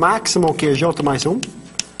escolhe o máximo que é J mais 1.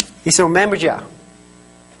 Isso é um membro de A.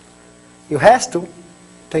 E o resto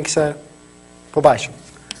tem que ser por baixo.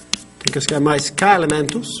 Tem que escolher mais K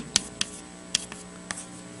elementos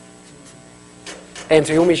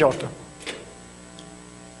entre 1 e J.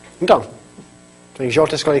 Então, tem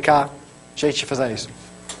J escolhe K, jeito de fazer isso.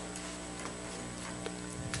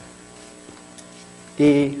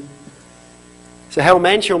 E se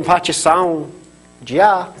realmente é uma partição de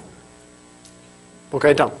A, porque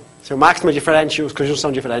então, se o máximo é diferente, os conjuntos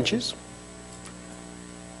são diferentes.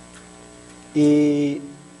 E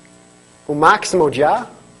o máximo de A,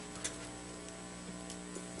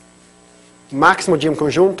 o máximo de um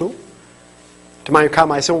conjunto, tamanho K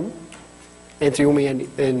mais 1, entre 1 e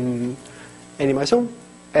N mais 1,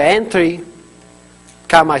 é entre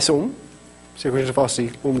K mais 1, se o conjunto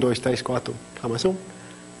fosse 1, 2, 3, 4, K mais 1,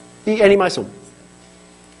 e N mais 1.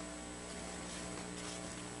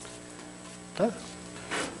 Tá?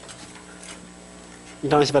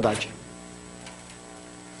 Então, isso é verdade.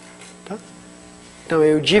 Tá? Então,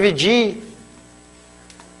 eu dividi,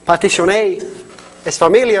 particionei essa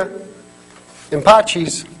família em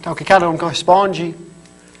partes, então que cada um corresponde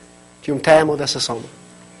de um termo dessa soma.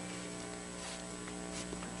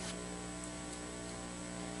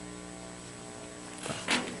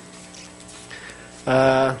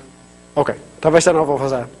 Ok, talvez eu não vou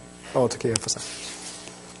fazer outro que eu ia fazer.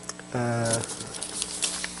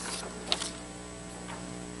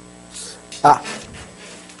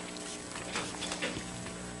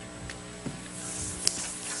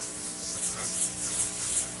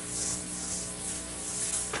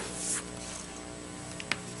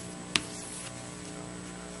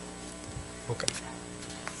 Ok.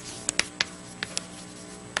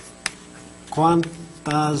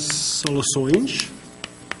 Quantas soluções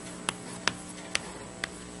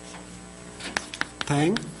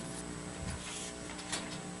tem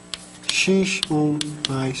x1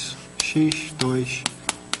 mais x2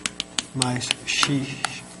 mais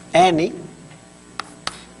xn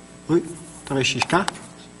talvez xk,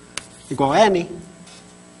 igual a n,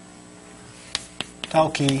 tal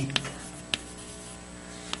que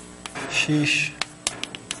x,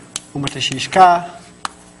 1 até xk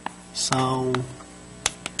são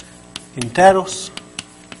inteiros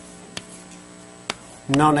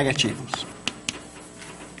não negativos.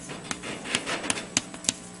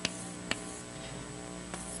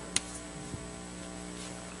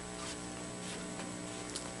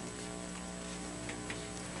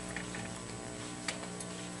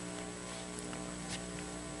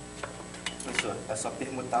 Professor, é só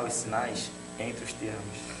permutar os sinais entre os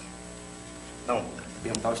termos. Não,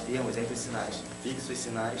 permutar os termos entre os sinais. Fixa os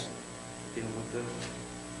sinais, permuta.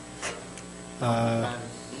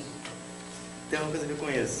 Tem uma coisa a ver com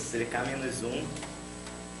isso. Seria K menos 1.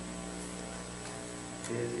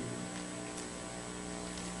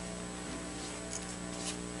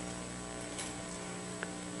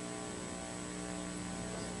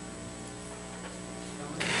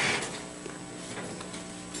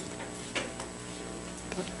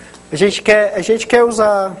 A gente quer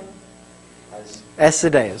usar essas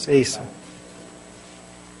ideias, é isso.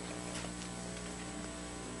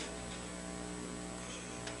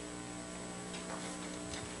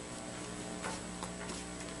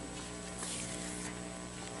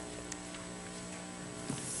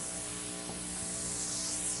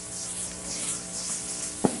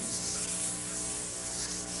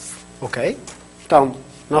 Ok? Então,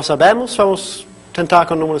 nós sabemos, vamos tentar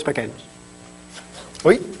com números pequenos.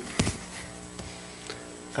 Oi?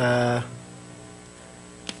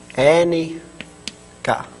 N,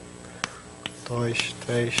 K. 2,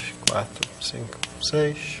 3, 4, 5,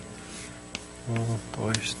 6. 1,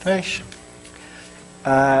 2, 3.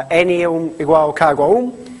 N é igual a K igual a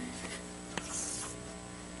 1.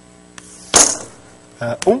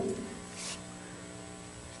 1.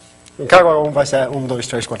 K igual a 1 vai ser 1, 2,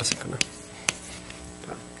 3, 4, 5, né?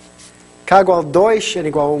 K igual a 2, N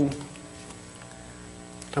igual a 1.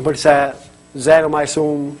 Então pode ser 0 mais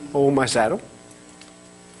 1 ou 1 mais 0.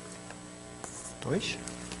 2.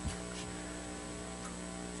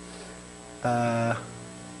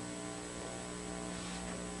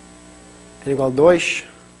 N igual a 2.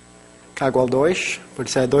 K igual a 2. Pode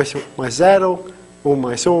ser 2 mais 0, 1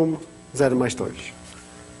 mais 1, 0 mais 2.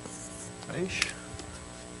 3.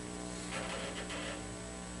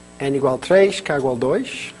 N igual a 3, K igual a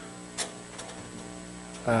 2.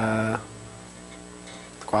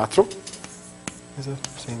 4.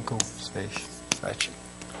 5, 6, 7.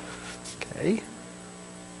 Ok.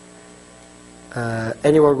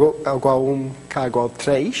 N igual a 1, K igual a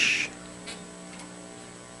 3.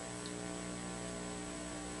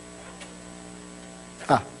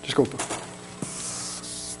 Desculpa.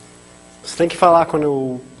 Você tem que falar quando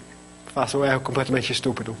eu faço um erro completamente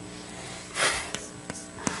estúpido.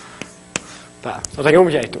 Tá, só tem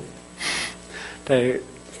um jeito. Tem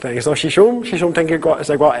só x1, x1 tem que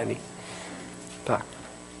ser igual a n. Tá.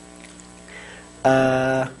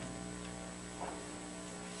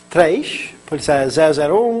 3, pode ser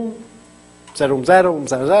 001, 010,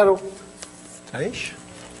 100, 3.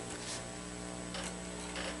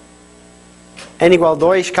 N igual a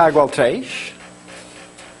 2, K igual a 3.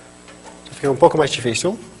 Fica um pouco mais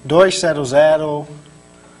difícil. 2, 0, 0,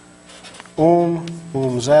 1,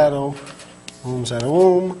 1, 0, 1, 0,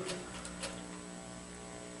 1,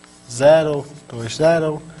 0, 2,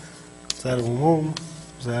 0, 0, 1, 1,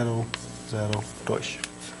 0, 0, 2.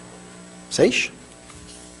 6.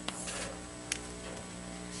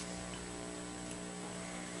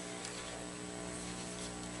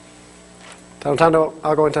 Está notando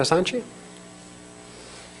algo interessante?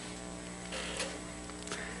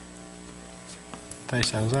 3,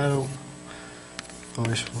 0, 0,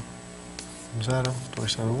 2, 1, 0,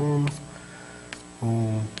 2, 0, 1,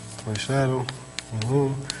 1, 2, 0, 1,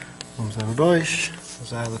 1, 1, 0, 2,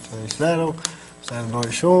 0, 3, 0, 0,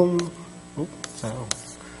 2, 1, 0,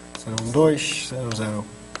 0, 1, 2, 0, 0,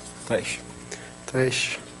 3.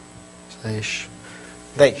 3, 6,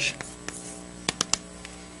 10.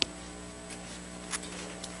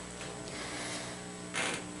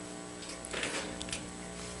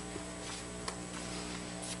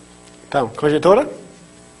 Então, conjectura?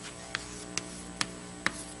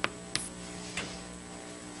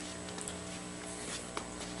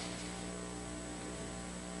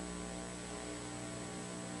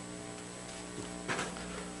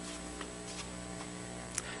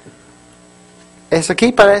 Esse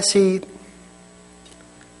aqui parece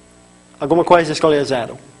alguma coisa escolher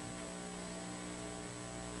 0.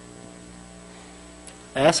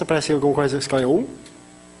 Essa parece alguma coisa escolher 1.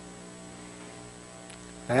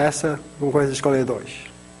 Essa, alguma coisa escolher 2.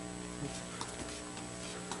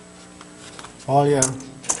 Olha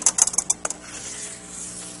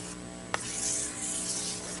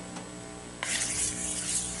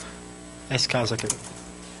esse caso aqui.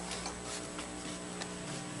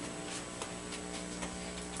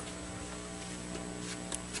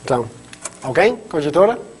 Então, alguém?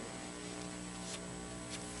 Conjetura?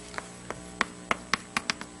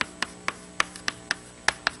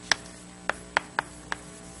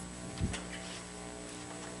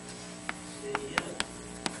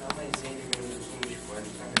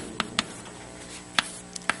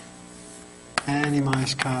 N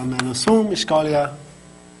mais K menos 1, escolhe a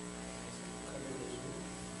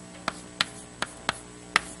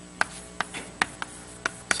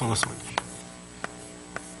soluções.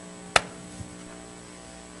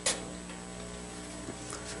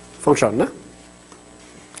 Funciona, né?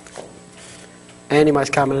 N mais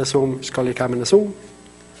K menos 1, escolhe K menos 1.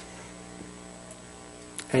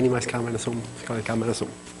 N mais K menos 1, escolhe K menos 1.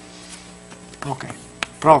 Ok.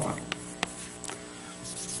 Prova.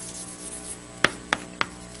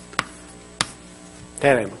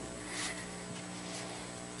 Teorema.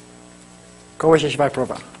 Como a gente vai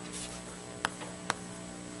provar?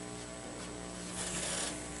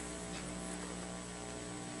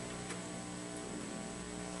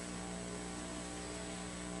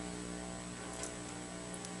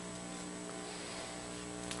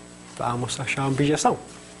 Vamos achar uma bijeção.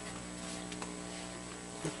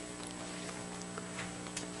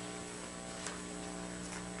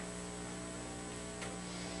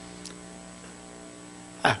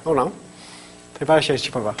 Ou não. Tem várias jeitos de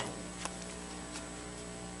provar.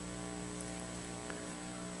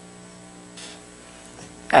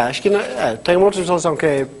 Acho que não, tem uma outra solução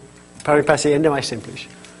que para mim parece ainda mais simples.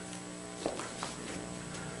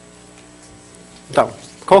 Então,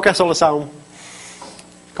 qual que é a solução?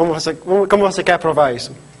 Como você quer provar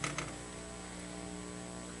isso?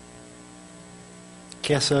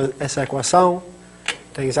 Que essa equação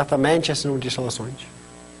tem exatamente esse número de soluções.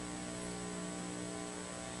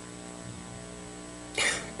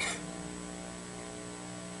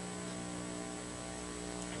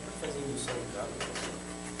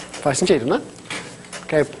 Faz sentido, né?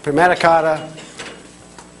 Ok, primeira cara,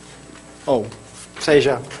 ou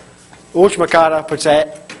seja, a última cara pode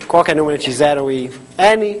ser qualquer número entre 0 e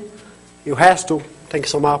n, e o resto tem que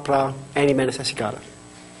somar para n menos esse cara.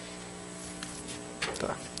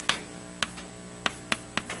 Tá.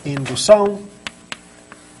 Indução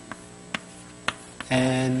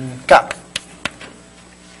em K.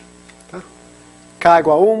 Tá? K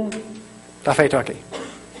igual a 1, está feito aqui.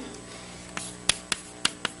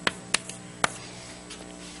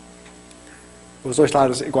 Os dois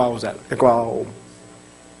lados igual a 0. Igual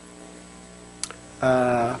a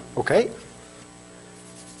 1. Ok.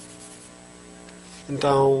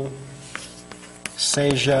 Então,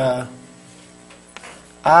 seja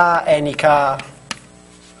A, N, K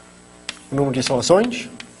o número de soluções.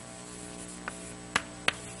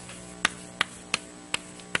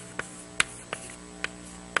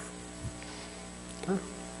 Tá.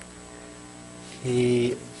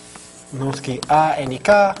 E note que A, N,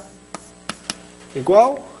 K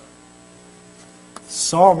igual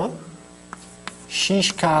soma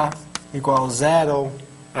xk igual 0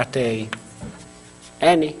 até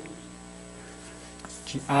n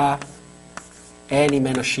de a n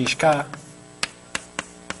menos xk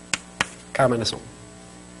k menos 1.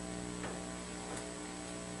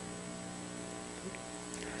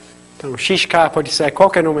 Então, xk pode ser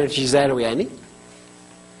qualquer número de 0 e n.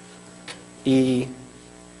 E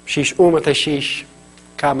x1 até x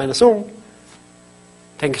k menos 1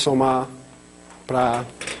 tem que somar para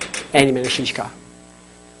n menos xk.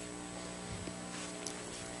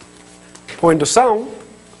 Por indução,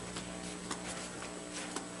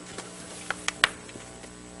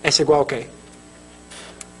 S igual a quê?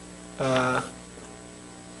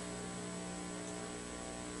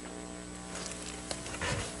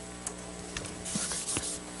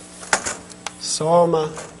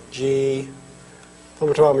 Soma de,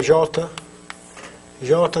 vamos tomar um J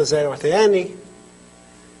 0 até N,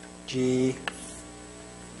 de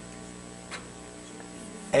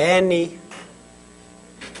N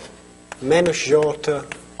menos J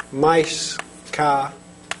mais K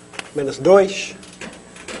menos 2,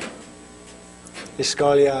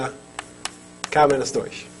 escolhe a K menos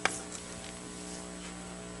 2.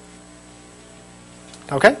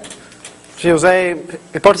 Tá ok? Eu usei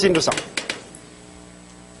hipótese de indução.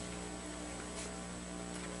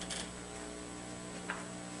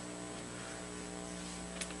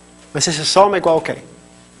 Mas essa soma é igual a quê?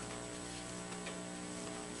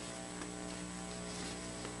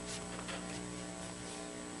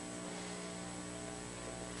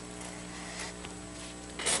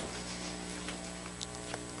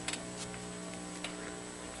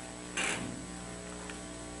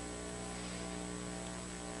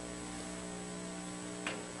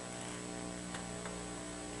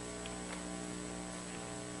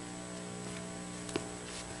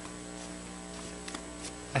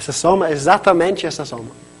 essa soma é exatamente essa soma.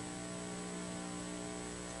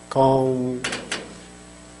 Com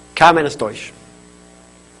K menos 2.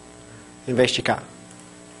 Em vez de K.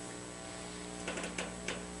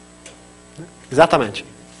 Exatamente.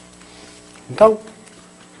 Então,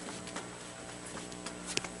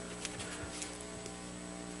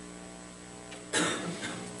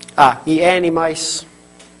 e N mais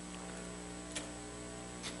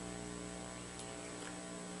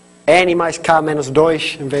K menos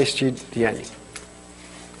 2 em vez de N.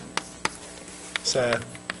 Isso é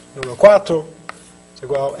número 4. Isso é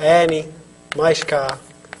igual a N mais K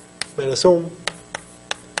menos 1.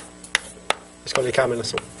 Escolhe K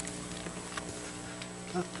menos 1.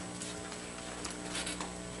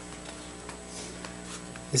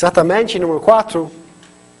 Exatamente número 4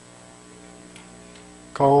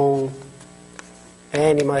 com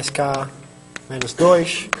N mais K menos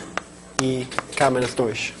 2 e K menos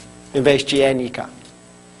 2 em vez de N e K.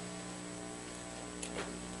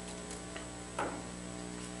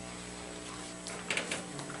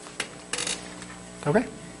 Tá ok?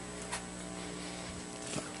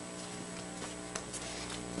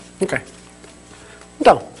 Ok.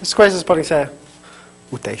 Então, essas coisas podem ser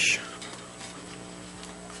úteis.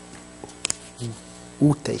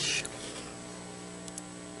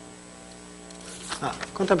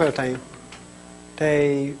 Quanto tempo eu tenho?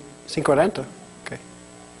 Tem 5:40? Ok.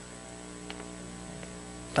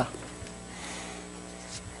 Tá.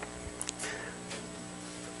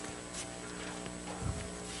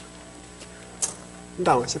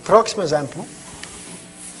 Então, esse próximo exemplo.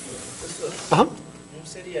 Não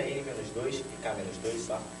seria N menos 2 e K menos 2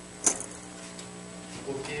 só?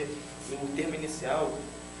 Porque o termo inicial...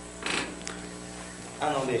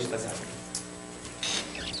 não, deixa, tá certo.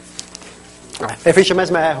 Eu fiz o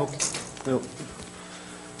mesmo erro.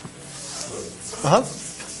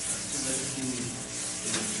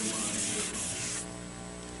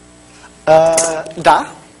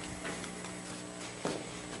 Dá.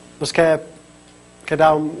 Você quer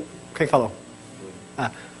dar quem falou?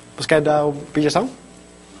 Você quer dar uma bijeção?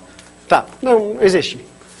 Tá, não existe.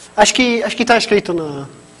 Acho que está escrito na...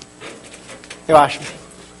 Eu acho.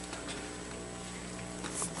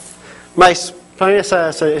 Mas, para mim,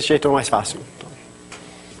 esse jeito é mais fácil. Então.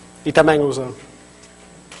 E também usa o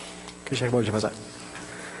que a gente acabou de fazer.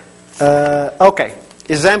 Ok.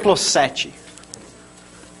 Exemplo 7.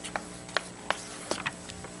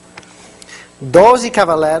 12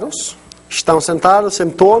 cavaleiros estão sentados em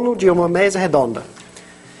torno de uma mesa redonda.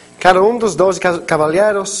 Cada um dos 12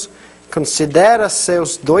 cavaleiros considera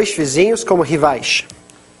seus 2 vizinhos como rivais.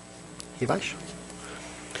 Rivais?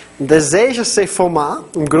 Deseja-se formar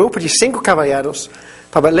um grupo de 5 cavalheiros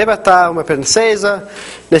para libertar uma princesa.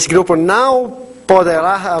 Nesse grupo não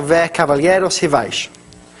poderá haver cavalheiros rivais.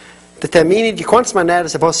 Determine de quantas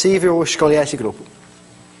maneiras é possível escolher esse grupo.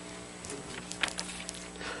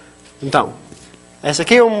 Então, esse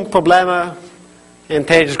aqui é um problema em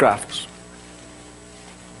termos gráficos.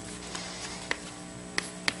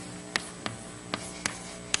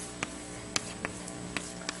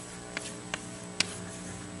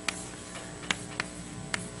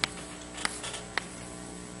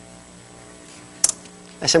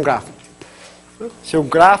 Esse é um grafo. Esse é um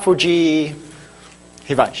grafo de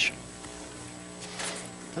rivais.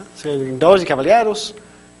 Tem 12 cavalheiros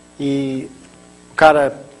e o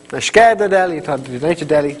cara na esquerda dele, está na direita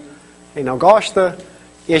dele, ele não gosta.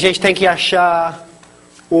 E a gente tem que achar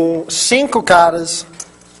 5 caras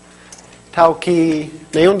tal que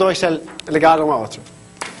nenhum dois é ligado um ao outro.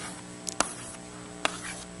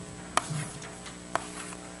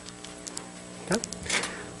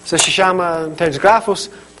 Isso se chama, em termos de grafos,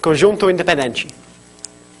 conjunto independente.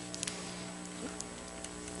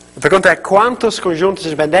 A pergunta é quantos conjuntos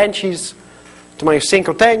independentes tamanho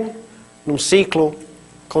 5 tem num ciclo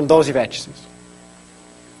com 12 vértices.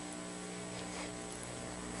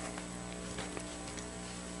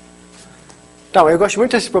 Então, eu gosto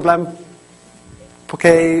muito desse problema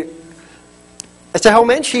porque este é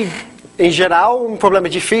realmente, em geral, um problema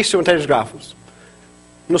difícil em termos de grafos.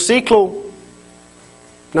 No ciclo,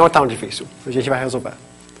 não é tão difícil. A gente vai resolver.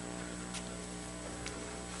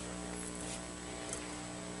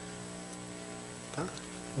 Tá?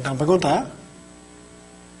 Então, a pergunta é: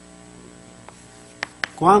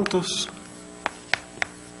 quantos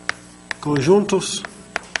conjuntos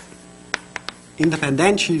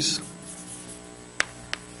independentes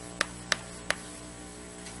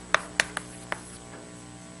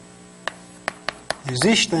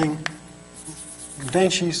existem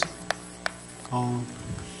com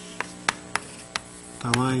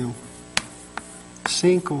tamanho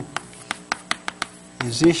 5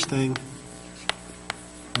 existem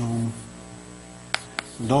num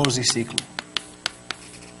 12 ciclo.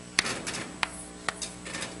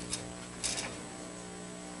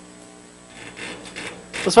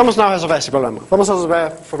 Mas vamos não resolver esse problema. Vamos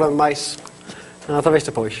resolver o problema mais talvez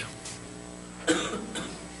depois.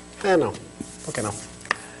 Não. Por que não?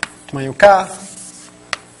 Tamanho K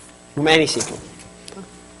num N ciclo.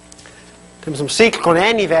 Temos um ciclo com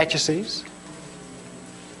N vértices.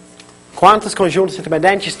 Quantos conjuntos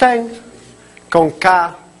independentes tem? Com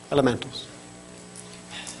K elementos.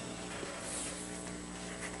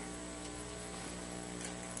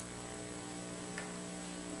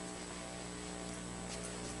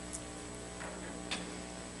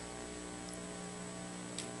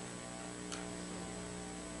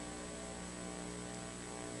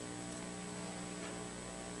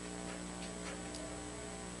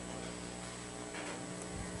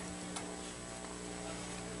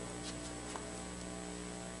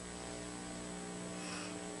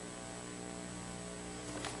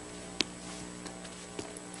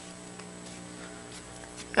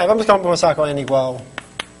 Vamos começar com N igual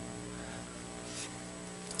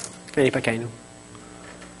N pequeno.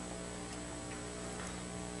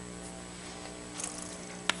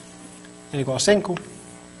 N igual a 5.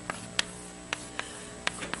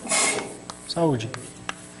 Saúde.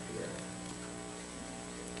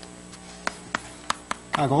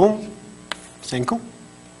 K igual a 1. 5.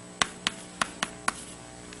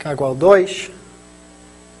 K igual a 2.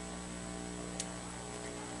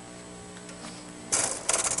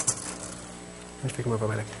 Onde fica o meu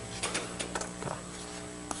papel aqui? Tá.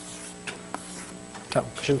 Então,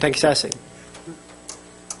 a gente tem que ser assim.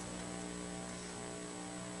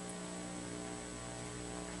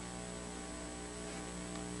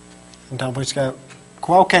 Então, vou escrever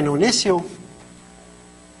qualquer no início.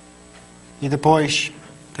 E depois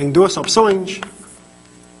tem duas opções.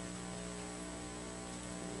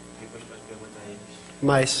 Depois pode perguntar a eles.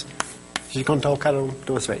 Mas a gente contou cada um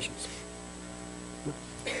duas vezes.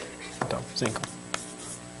 Então, 5.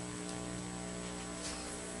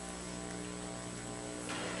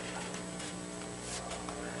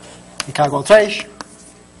 E K igual a 3.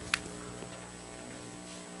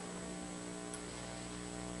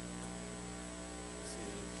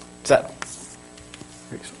 Zero.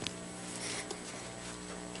 Isso.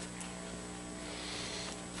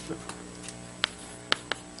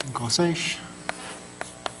 Igual a 6.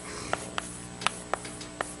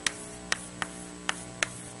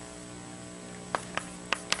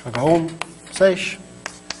 K igual a 1. 6.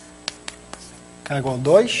 K igual a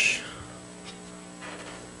 2.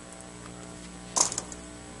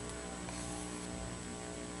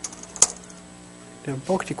 Tem um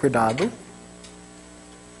pouco de cuidado.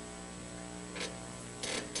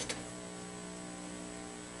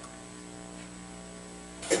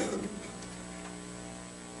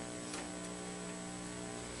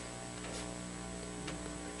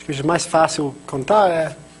 Acho que o mais fácil contar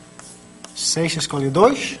é 6 escolhe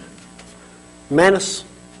 2 menos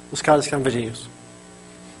os caras que são vizinhos.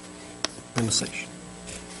 Menos 6.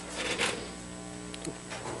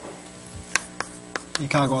 E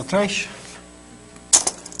K igual a 3.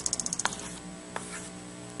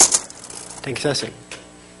 Tem que ser assim.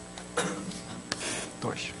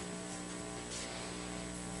 2.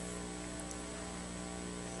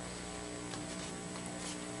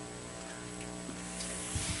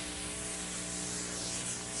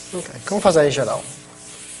 Ok, como fazer em geral?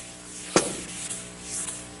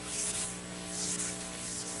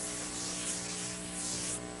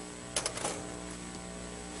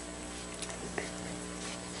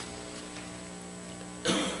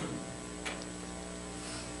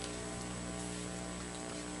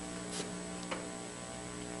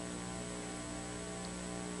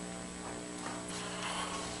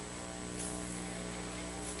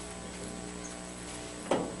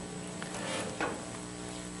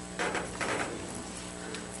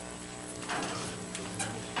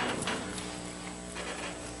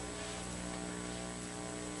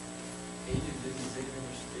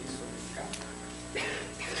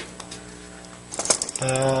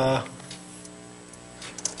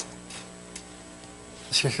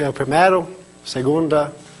 Escrever o primeiro,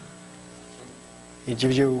 segunda e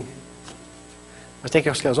dividiu. Mas tem que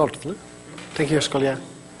escolher os outros, né? Tem que escolher.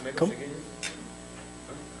 Como? Você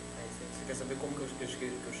quer saber como que eu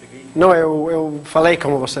cheguei? Não, eu falei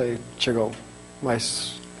como você chegou,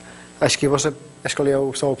 mas acho que você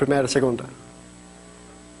escolheu só o primeiro e a segunda.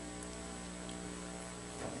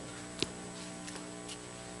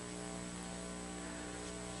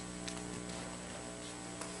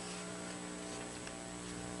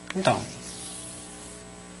 Então,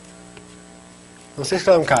 você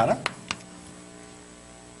escolhe um cara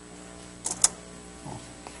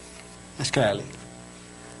XKL.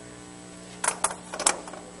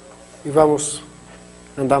 E vamos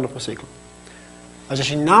andando por ciclo. A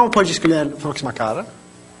gente não pode escolher a próxima cara.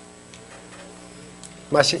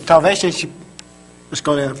 Mas talvez a gente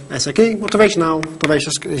escolha essa aqui, ou talvez não. Talvez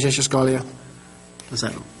a gente escolha a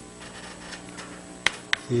 0.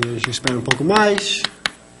 E a gente espera um pouco mais.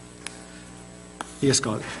 E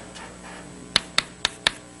escolhe.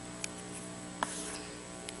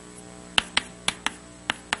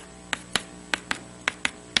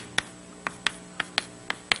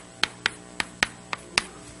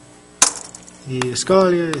 E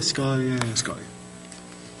escolhe.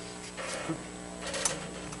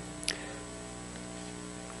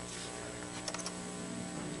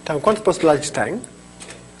 Então, quantas possibilidades tem?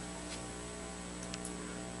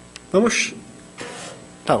 Vamos.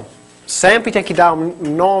 Então, sempre tem que dar um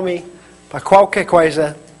nome para qualquer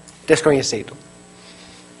coisa desconhecido.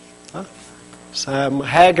 Tá? Essa é uma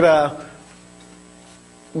regra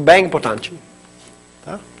bem importante.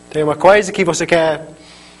 Tá? Tem uma coisa que você quer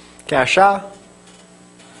achar,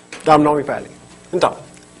 dá um nome para ele. Então,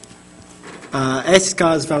 esses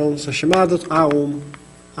casos vão ser chamados A1,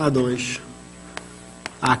 A2,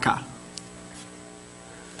 AK.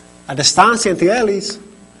 A distância entre eles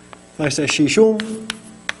vai ser x1,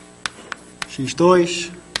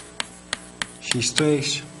 x2,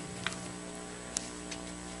 x3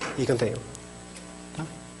 e conteúdo. Tá?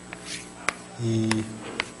 E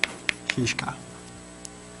xk.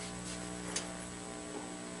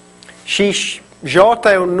 XJ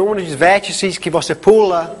é o número de vértices que você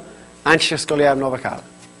pula antes de escolher a nova cara.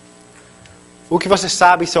 O que você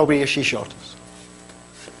sabe sobre os XJ?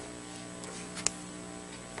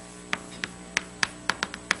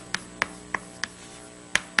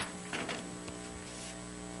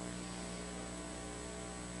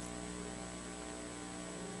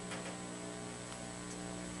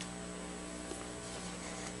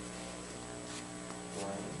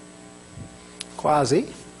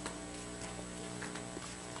 Quase.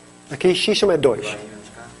 Aqui x é 2.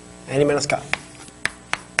 N menos k.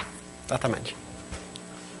 Exatamente.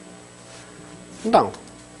 Então,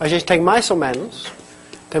 a gente tem mais ou menos.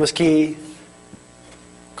 Temos que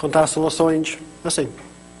contar soluções assim.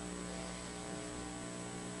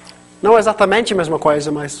 Não é exatamente a mesma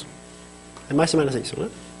coisa, mas é mais ou menos isso, né?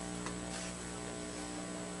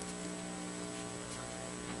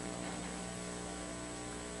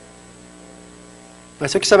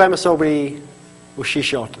 Mas o que sabemos sobre o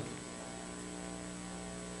XJ?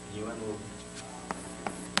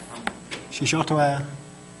 XJ é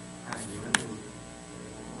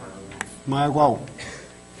maior ou igual a 1.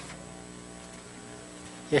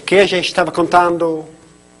 E aqui a gente estava contando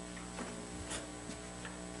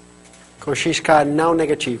com XK não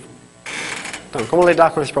negativo. Então, como lidar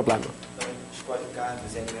com esse problema? Então, escolhe o K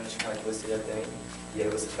dos N menos K que você já tem, e aí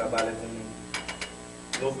você trabalha com um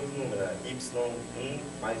novo número, y1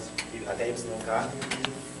 mais até yk, isso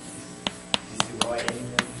igual a N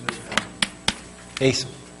menos 2K. É isso.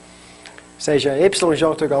 Seja yj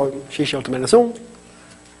igual a xj menos 1.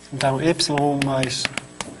 Então, y1 mais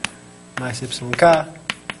yk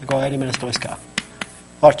igual a n menos 2k.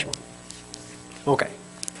 Ótimo. Ok.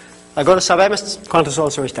 Agora sabemos quantas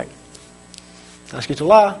soluções tem. Está escrito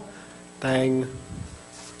lá. Tem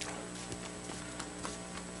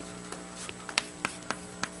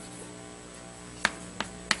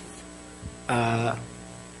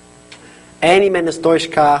n menos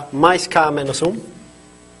 2k mais k menos 1.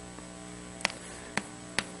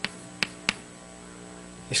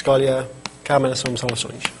 Escolhe k menos 1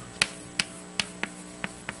 soluções.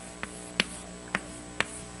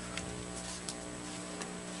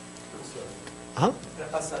 Para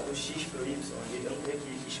passar do x para o y, eu não teria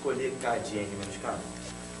que escolher k de n menos k?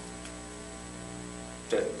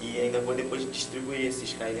 E ainda vou depois distribuir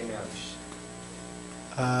esses k elementos.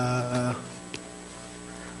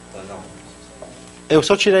 Ou não? Eu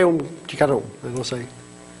só tirei um de cada um, eu não sei.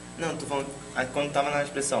 Não, tô falando, quando estava na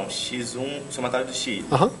expressão x1, somatório do x,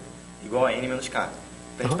 igual a n menos k.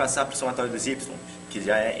 Para a gente passar para o somatório dos y, que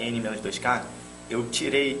já é n menos 2k, eu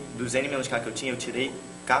tirei, dos n menos k que eu tinha, eu tirei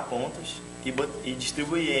k pontos e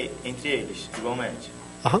distribuí entre eles, igualmente.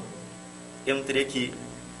 Eu não teria que,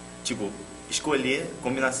 tipo, escolher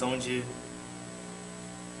combinação de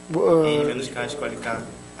n menos k, escolhe k,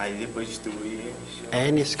 aí depois distribuir eles.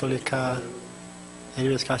 N escolhe k, n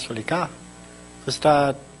menos k escolhe k? Você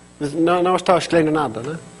está... Não está escolhendo nada,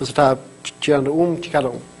 né? Você está tirando um de cada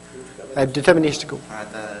um. É determinístico.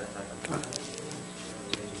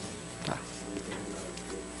 Tá.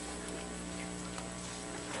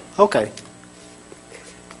 Ok.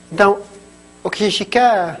 Então, o que a gente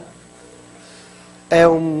quer é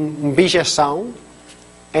uma bijeção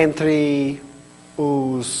entre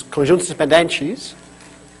os conjuntos dependentes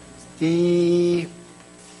e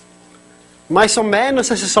mais ou menos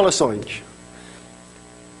essas soluções.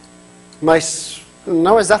 Mas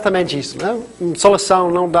não é exatamente isso, né? Uma solução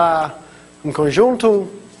não dá um conjunto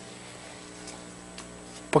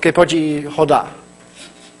porque pode rodar.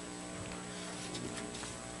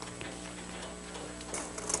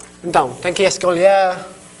 Então, tem que escolher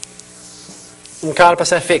um cara para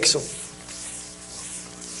ser fixo.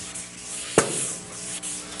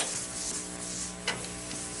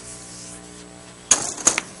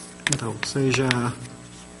 Então, seja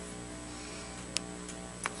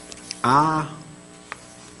a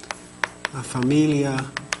família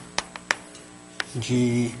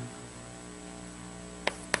de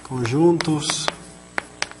conjuntos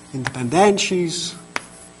independentes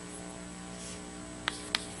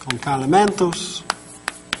com K elementos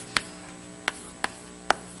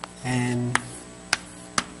em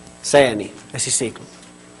CN, esse ciclo.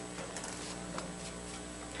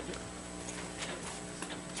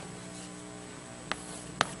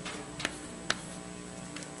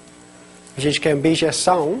 A gente quer uma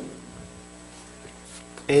bijeção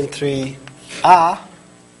entre A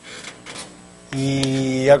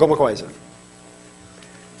e alguma coisa,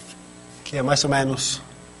 que é mais ou menos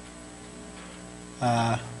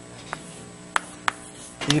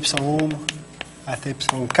y1 até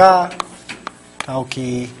yk, tal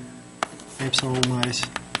que y1 mais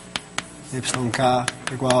yk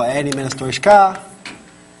igual a n menos 2k,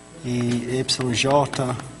 e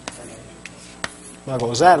yj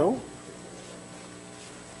igual a 0.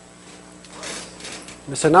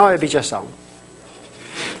 Isso não é bijeção.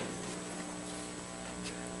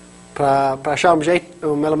 Para achar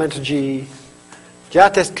um elemento de A,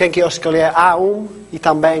 tem que escolher A1 e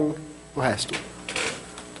também o resto.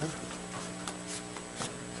 Tá?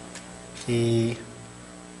 E...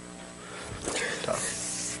 Tá.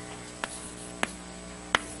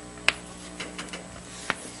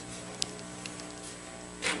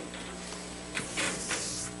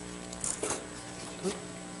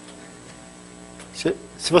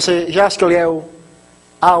 Se você já escolheu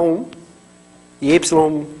A1 e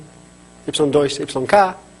Y2,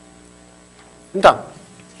 YK, então,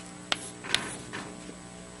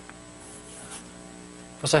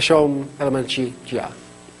 você achou um elemento de A.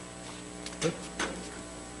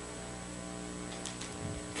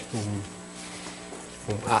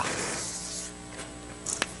 A.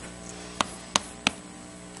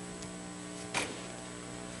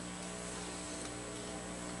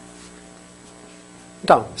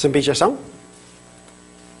 Então, essa é uma bijeção.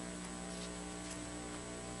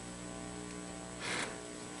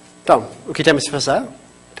 Então, o que temos que fazer?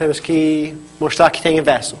 Temos que mostrar que tem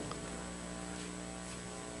inverso.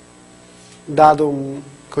 Dado um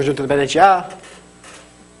conjunto independente A,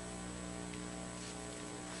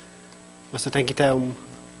 você tem que ter um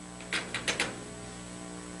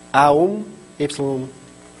A1, Y1,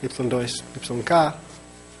 Y2, YK,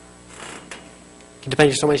 que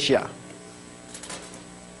depende somente de A.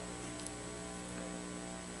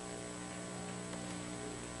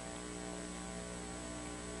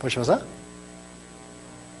 Pode fazer?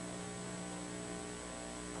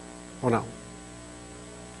 Ou não?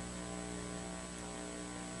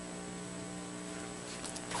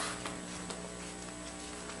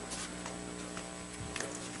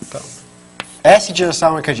 Então, essa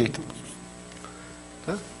direção eu acredito.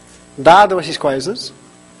 Tá? Dado essas coisas,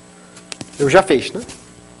 eu já fiz, né?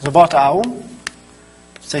 Você bota A1,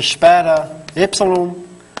 você espera Y1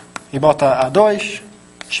 e bota A2,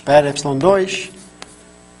 espera Y2,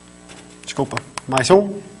 desculpa, mais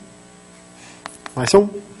um,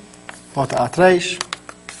 bota A3,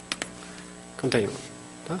 conteúdo.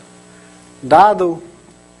 Tá? Dado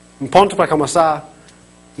um ponto para começar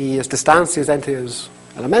e as distâncias entre os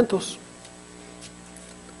elementos,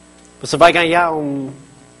 você vai ganhar um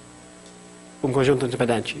conjunto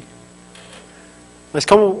independente. Mas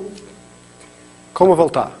como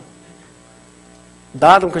voltar?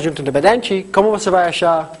 Dado um conjunto independente, como você vai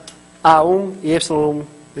achar A1 e Y1,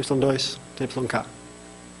 Y2, YK? A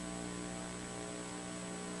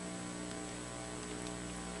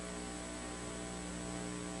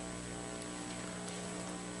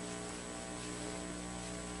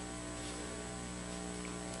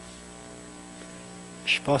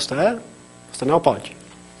resposta é: você não pode.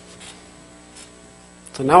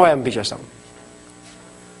 Isso não é uma bijeção.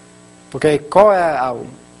 Porque qual é A1?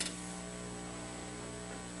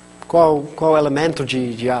 Qual elemento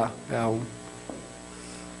de A é A1?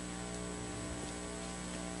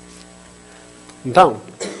 Então,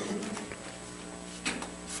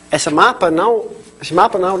 esse mapa não esse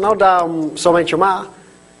mapa não dá somente o mar,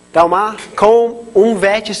 dá o mar com um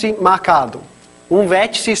vértice marcado, um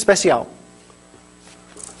vértice especial.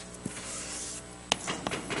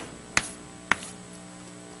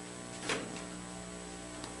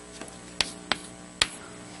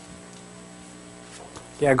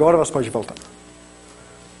 E agora você pode voltar.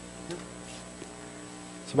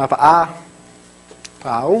 Esse mapa A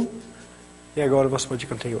para A1. E agora você pode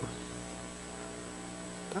continuar.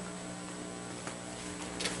 Tá?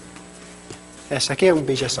 Essa aqui é uma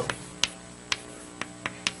bijeção.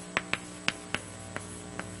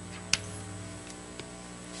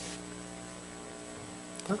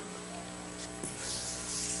 Tá?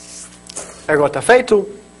 Agora está feito.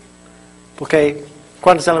 Porque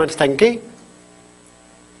quantos elementos tem aqui?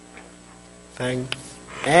 Tem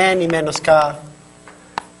n menos k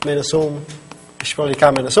menos 1, escolhe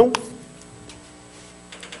k menos 1,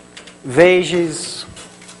 vezes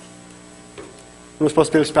nos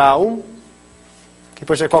possibilidades para A1, que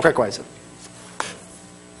pode ser qualquer coisa.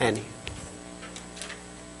 N.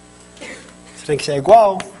 Isso tem que ser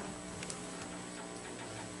igual.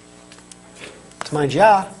 Tamanho de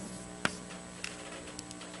A.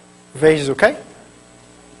 Vezes o quê?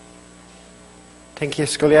 Tem que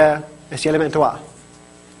escolher esse elemento A.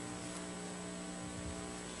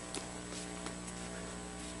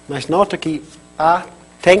 Mas nota que A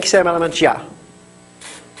tem que ser um elemento de A.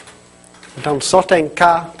 Então só tem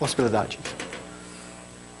K possibilidades.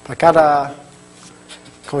 Para cada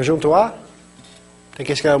conjunto A, tem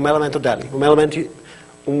que escolher um elemento dele.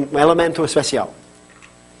 Um elemento especial.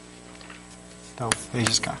 Então,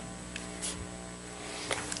 vezes K.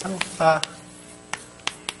 Então, A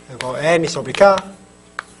é igual a N sobre K.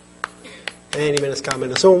 N menos K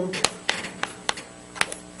menos 1.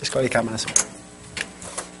 Escolhe K menos 1.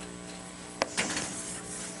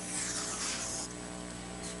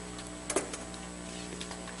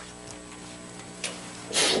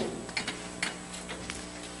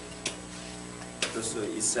 Professor,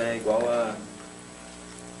 isso é igual a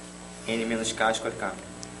N menos K escolhe K.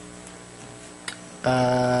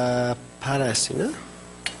 Parece, né?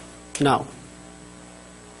 Não.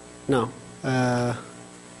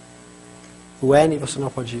 O N você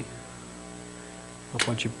não pode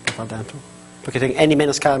botar dentro. Porque tem N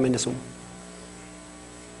menos K menos 1.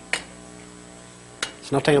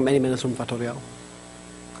 Se não tem um N menos 1 fatorial.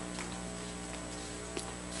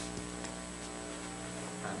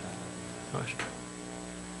 Eu acho.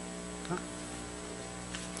 Tá?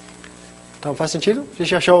 Então faz sentido? A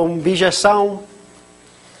gente achou uma bijeção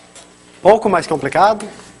pouco mais complicado.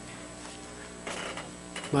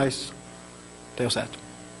 Mas deu certo.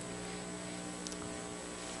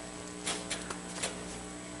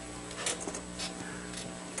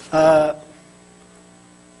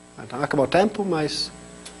 Então acabou o tempo, mas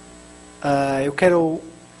eu quero...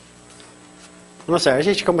 Não sei, a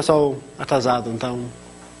gente começou atrasado, então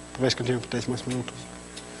talvez continue por 10 mais minutos.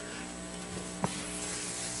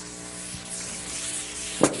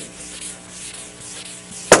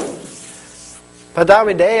 Para dar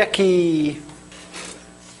uma ideia que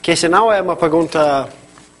essa não é uma pergunta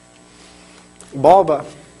boba,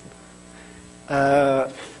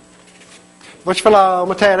 vou te falar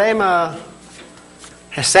uma teorema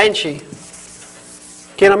recente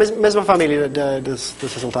que é na mesma família dos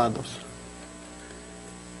resultados,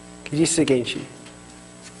 que diz o seguinte: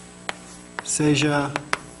 seja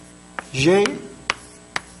G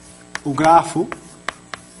o grafo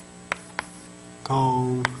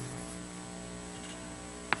com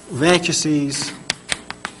vértices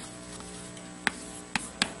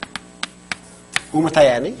 1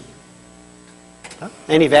 até N, tá?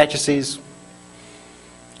 N vértices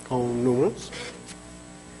com números,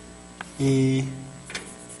 e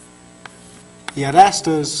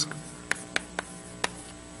arestas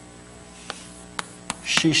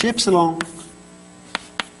XY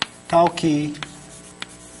tal que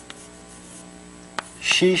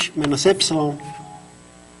x menos y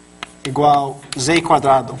igual z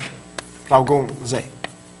quadrado para algum z.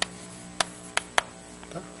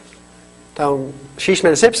 Então, x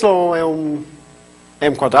menos y é um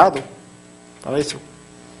m quadrado. Fala isso.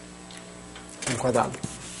 M quadrado.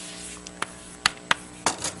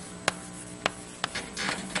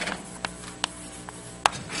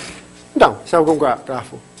 Então, se é algum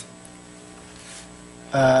grafo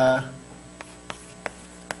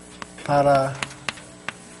para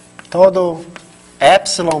todo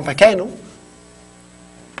epsilon pequeno,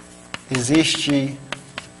 existe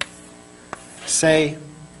C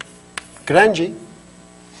grande,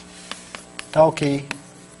 tal que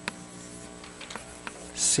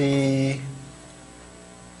se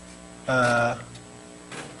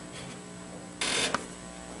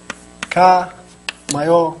K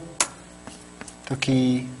maior do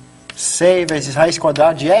que C vezes raiz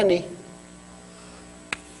quadrada de N,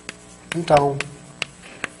 então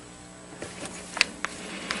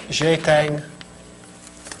G tem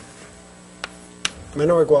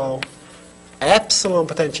menor ou igual a epsilon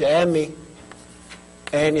potente M,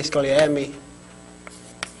 N escolhe M,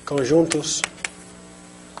 conjuntos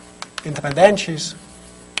independentes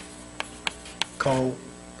com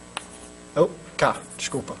K,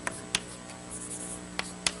 desculpa,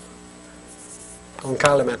 com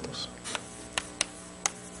K elementos.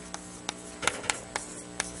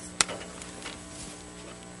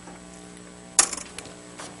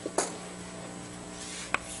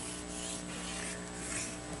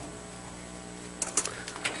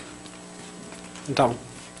 Então,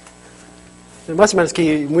 mais ou menos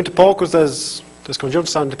que muito poucos dos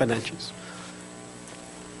conjuntos são independentes.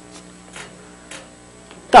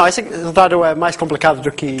 Então, esse resultado é mais complicado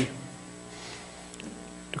do que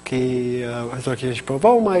o resultado que a gente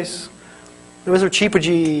provou, mas é o mesmo tipo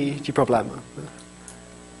de problema.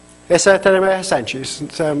 Esse é até mais recente.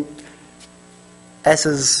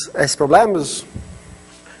 Esses problemas,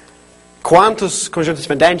 quantos conjuntos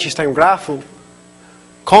independentes tem um grafo,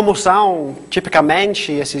 como são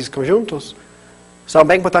tipicamente esses conjuntos, são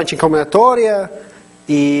bem importantes em combinatória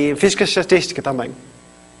e em física estatística também.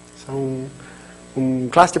 São uma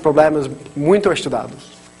classe de problemas muito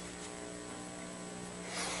estudados.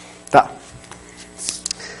 Tá.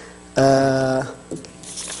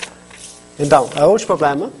 Então, é outro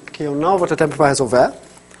problema que eu não vou ter tempo para resolver,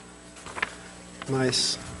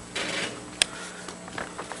 mas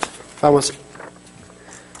vamos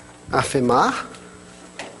afirmar.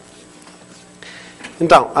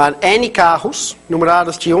 Então, há N carros,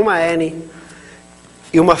 numerados de 1 a N,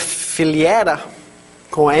 e uma fileira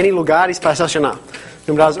com N lugares para estacionar,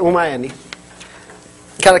 numerados 1 a N.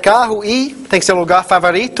 Cada carro I tem seu lugar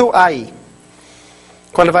favorito a I.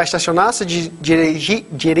 Quando vai estacionar, se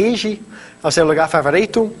dirige ao seu lugar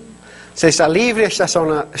favorito. Se está livre,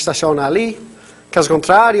 estaciona ali. Caso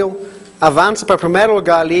contrário, avança para o primeiro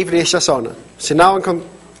lugar livre e estaciona. Se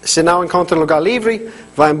não encontra lugar livre,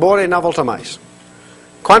 vai embora e não volta mais.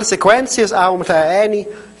 Quantas sequências A até N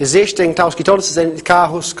existem, tais que todos os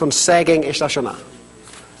carros conseguem estacionar?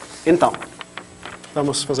 Então,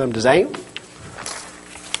 vamos fazer um desenho.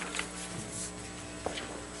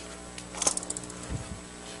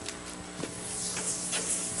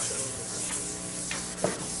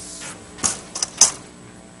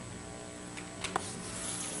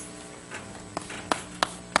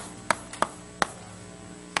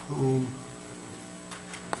 Um,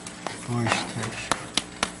 2,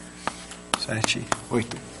 3, 7,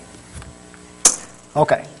 8.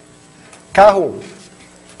 Ok. Carro 1.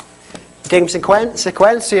 Tem uma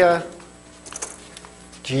sequência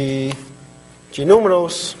de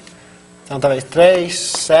números. Então, talvez 3,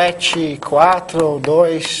 7, 4,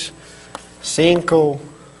 2, 5,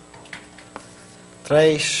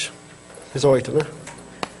 3, 8, né?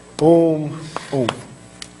 1.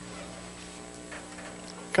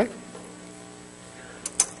 Ok?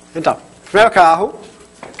 Então, primeiro carro,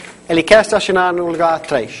 ele quer estacionar no lugar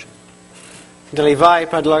 3. Então, ele vai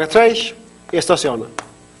para o lugar 3 e estaciona.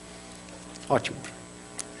 Ótimo.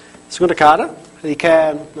 Segunda cara, ele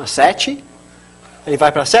quer na 7. Ele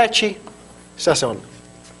vai para 7, estaciona.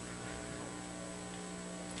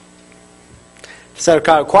 Terceiro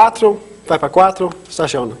cara, 4, vai para 4,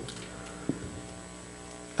 estaciona.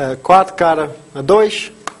 4 cara na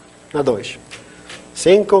 2, na 2.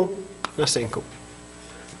 5, na 5.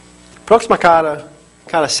 Próxima cara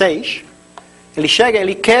 6. Ele chega,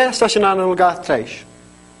 ele quer estacionar no lugar 3.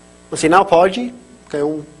 Mas se não pode, porque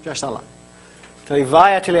 1 já está lá. Então ele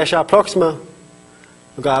vai até ele achar a próxima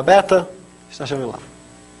lugar aberta, estaciona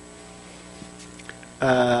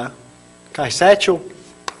lá. Cai 7,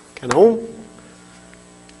 quer na 1.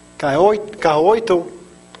 Carro 8,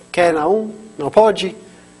 quer na 1, não pode.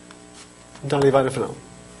 Então ele vai no final.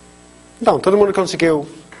 Então, todo mundo conseguiu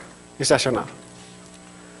estacionar.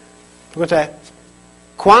 A pergunta é,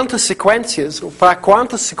 quantas sequências, ou para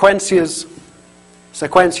quantas sequências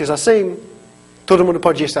assim, todo mundo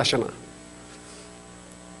pode estacionar?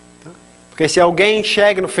 Porque se alguém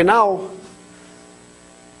chega no final,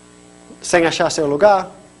 sem achar seu lugar,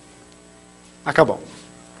 acabou.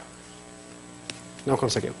 Não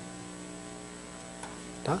conseguiu.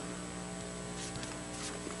 Tá?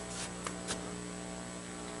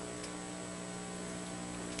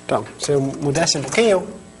 Então, se eu mudasse um pouquinho,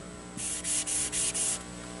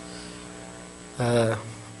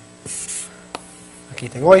 aqui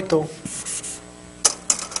tem 8.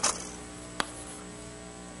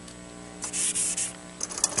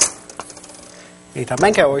 E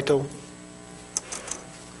também quer 8.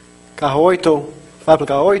 Carro 8, vai para o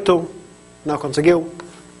carro 8, não conseguiu,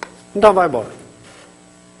 então vai embora.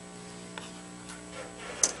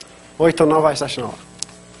 8 não vai estacionar.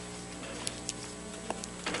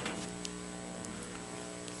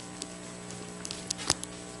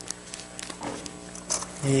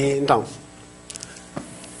 E, então,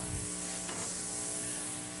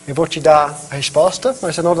 eu vou te dar a resposta,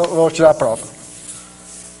 mas eu não vou te dar a prova.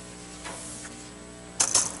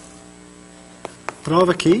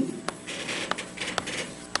 Prova que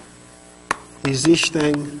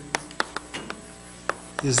existem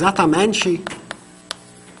exatamente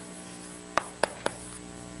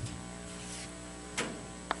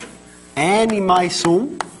n mais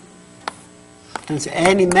 1, portanto,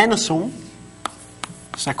 n menos 1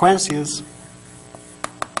 sequências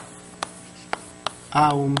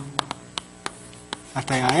A1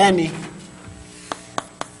 até a n,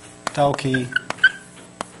 tal que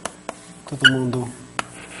todo mundo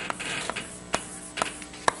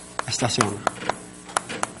estaciona.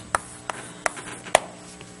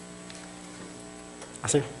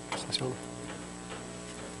 Assim, estaciona.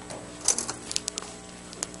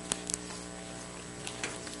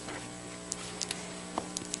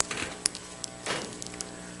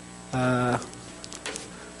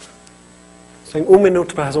 Tem 1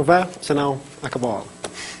 minuto para resolver, senão acabou a aula.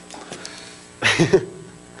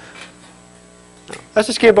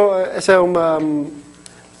 Acho que esse é um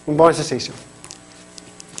bom exercício.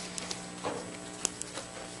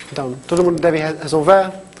 Então, todo mundo deve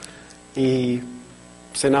resolver e,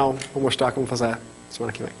 se não, vou mostrar como fazer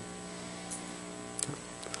semana que vem.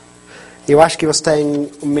 Eu acho que você tem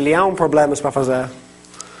 1 milhão de problemas para fazer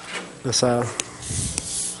nessa...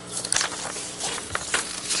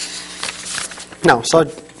 Não, só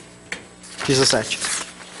 17.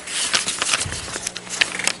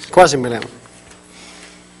 Quase 1 milhão.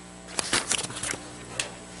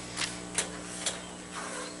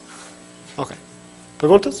 Ok.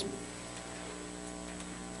 Perguntas?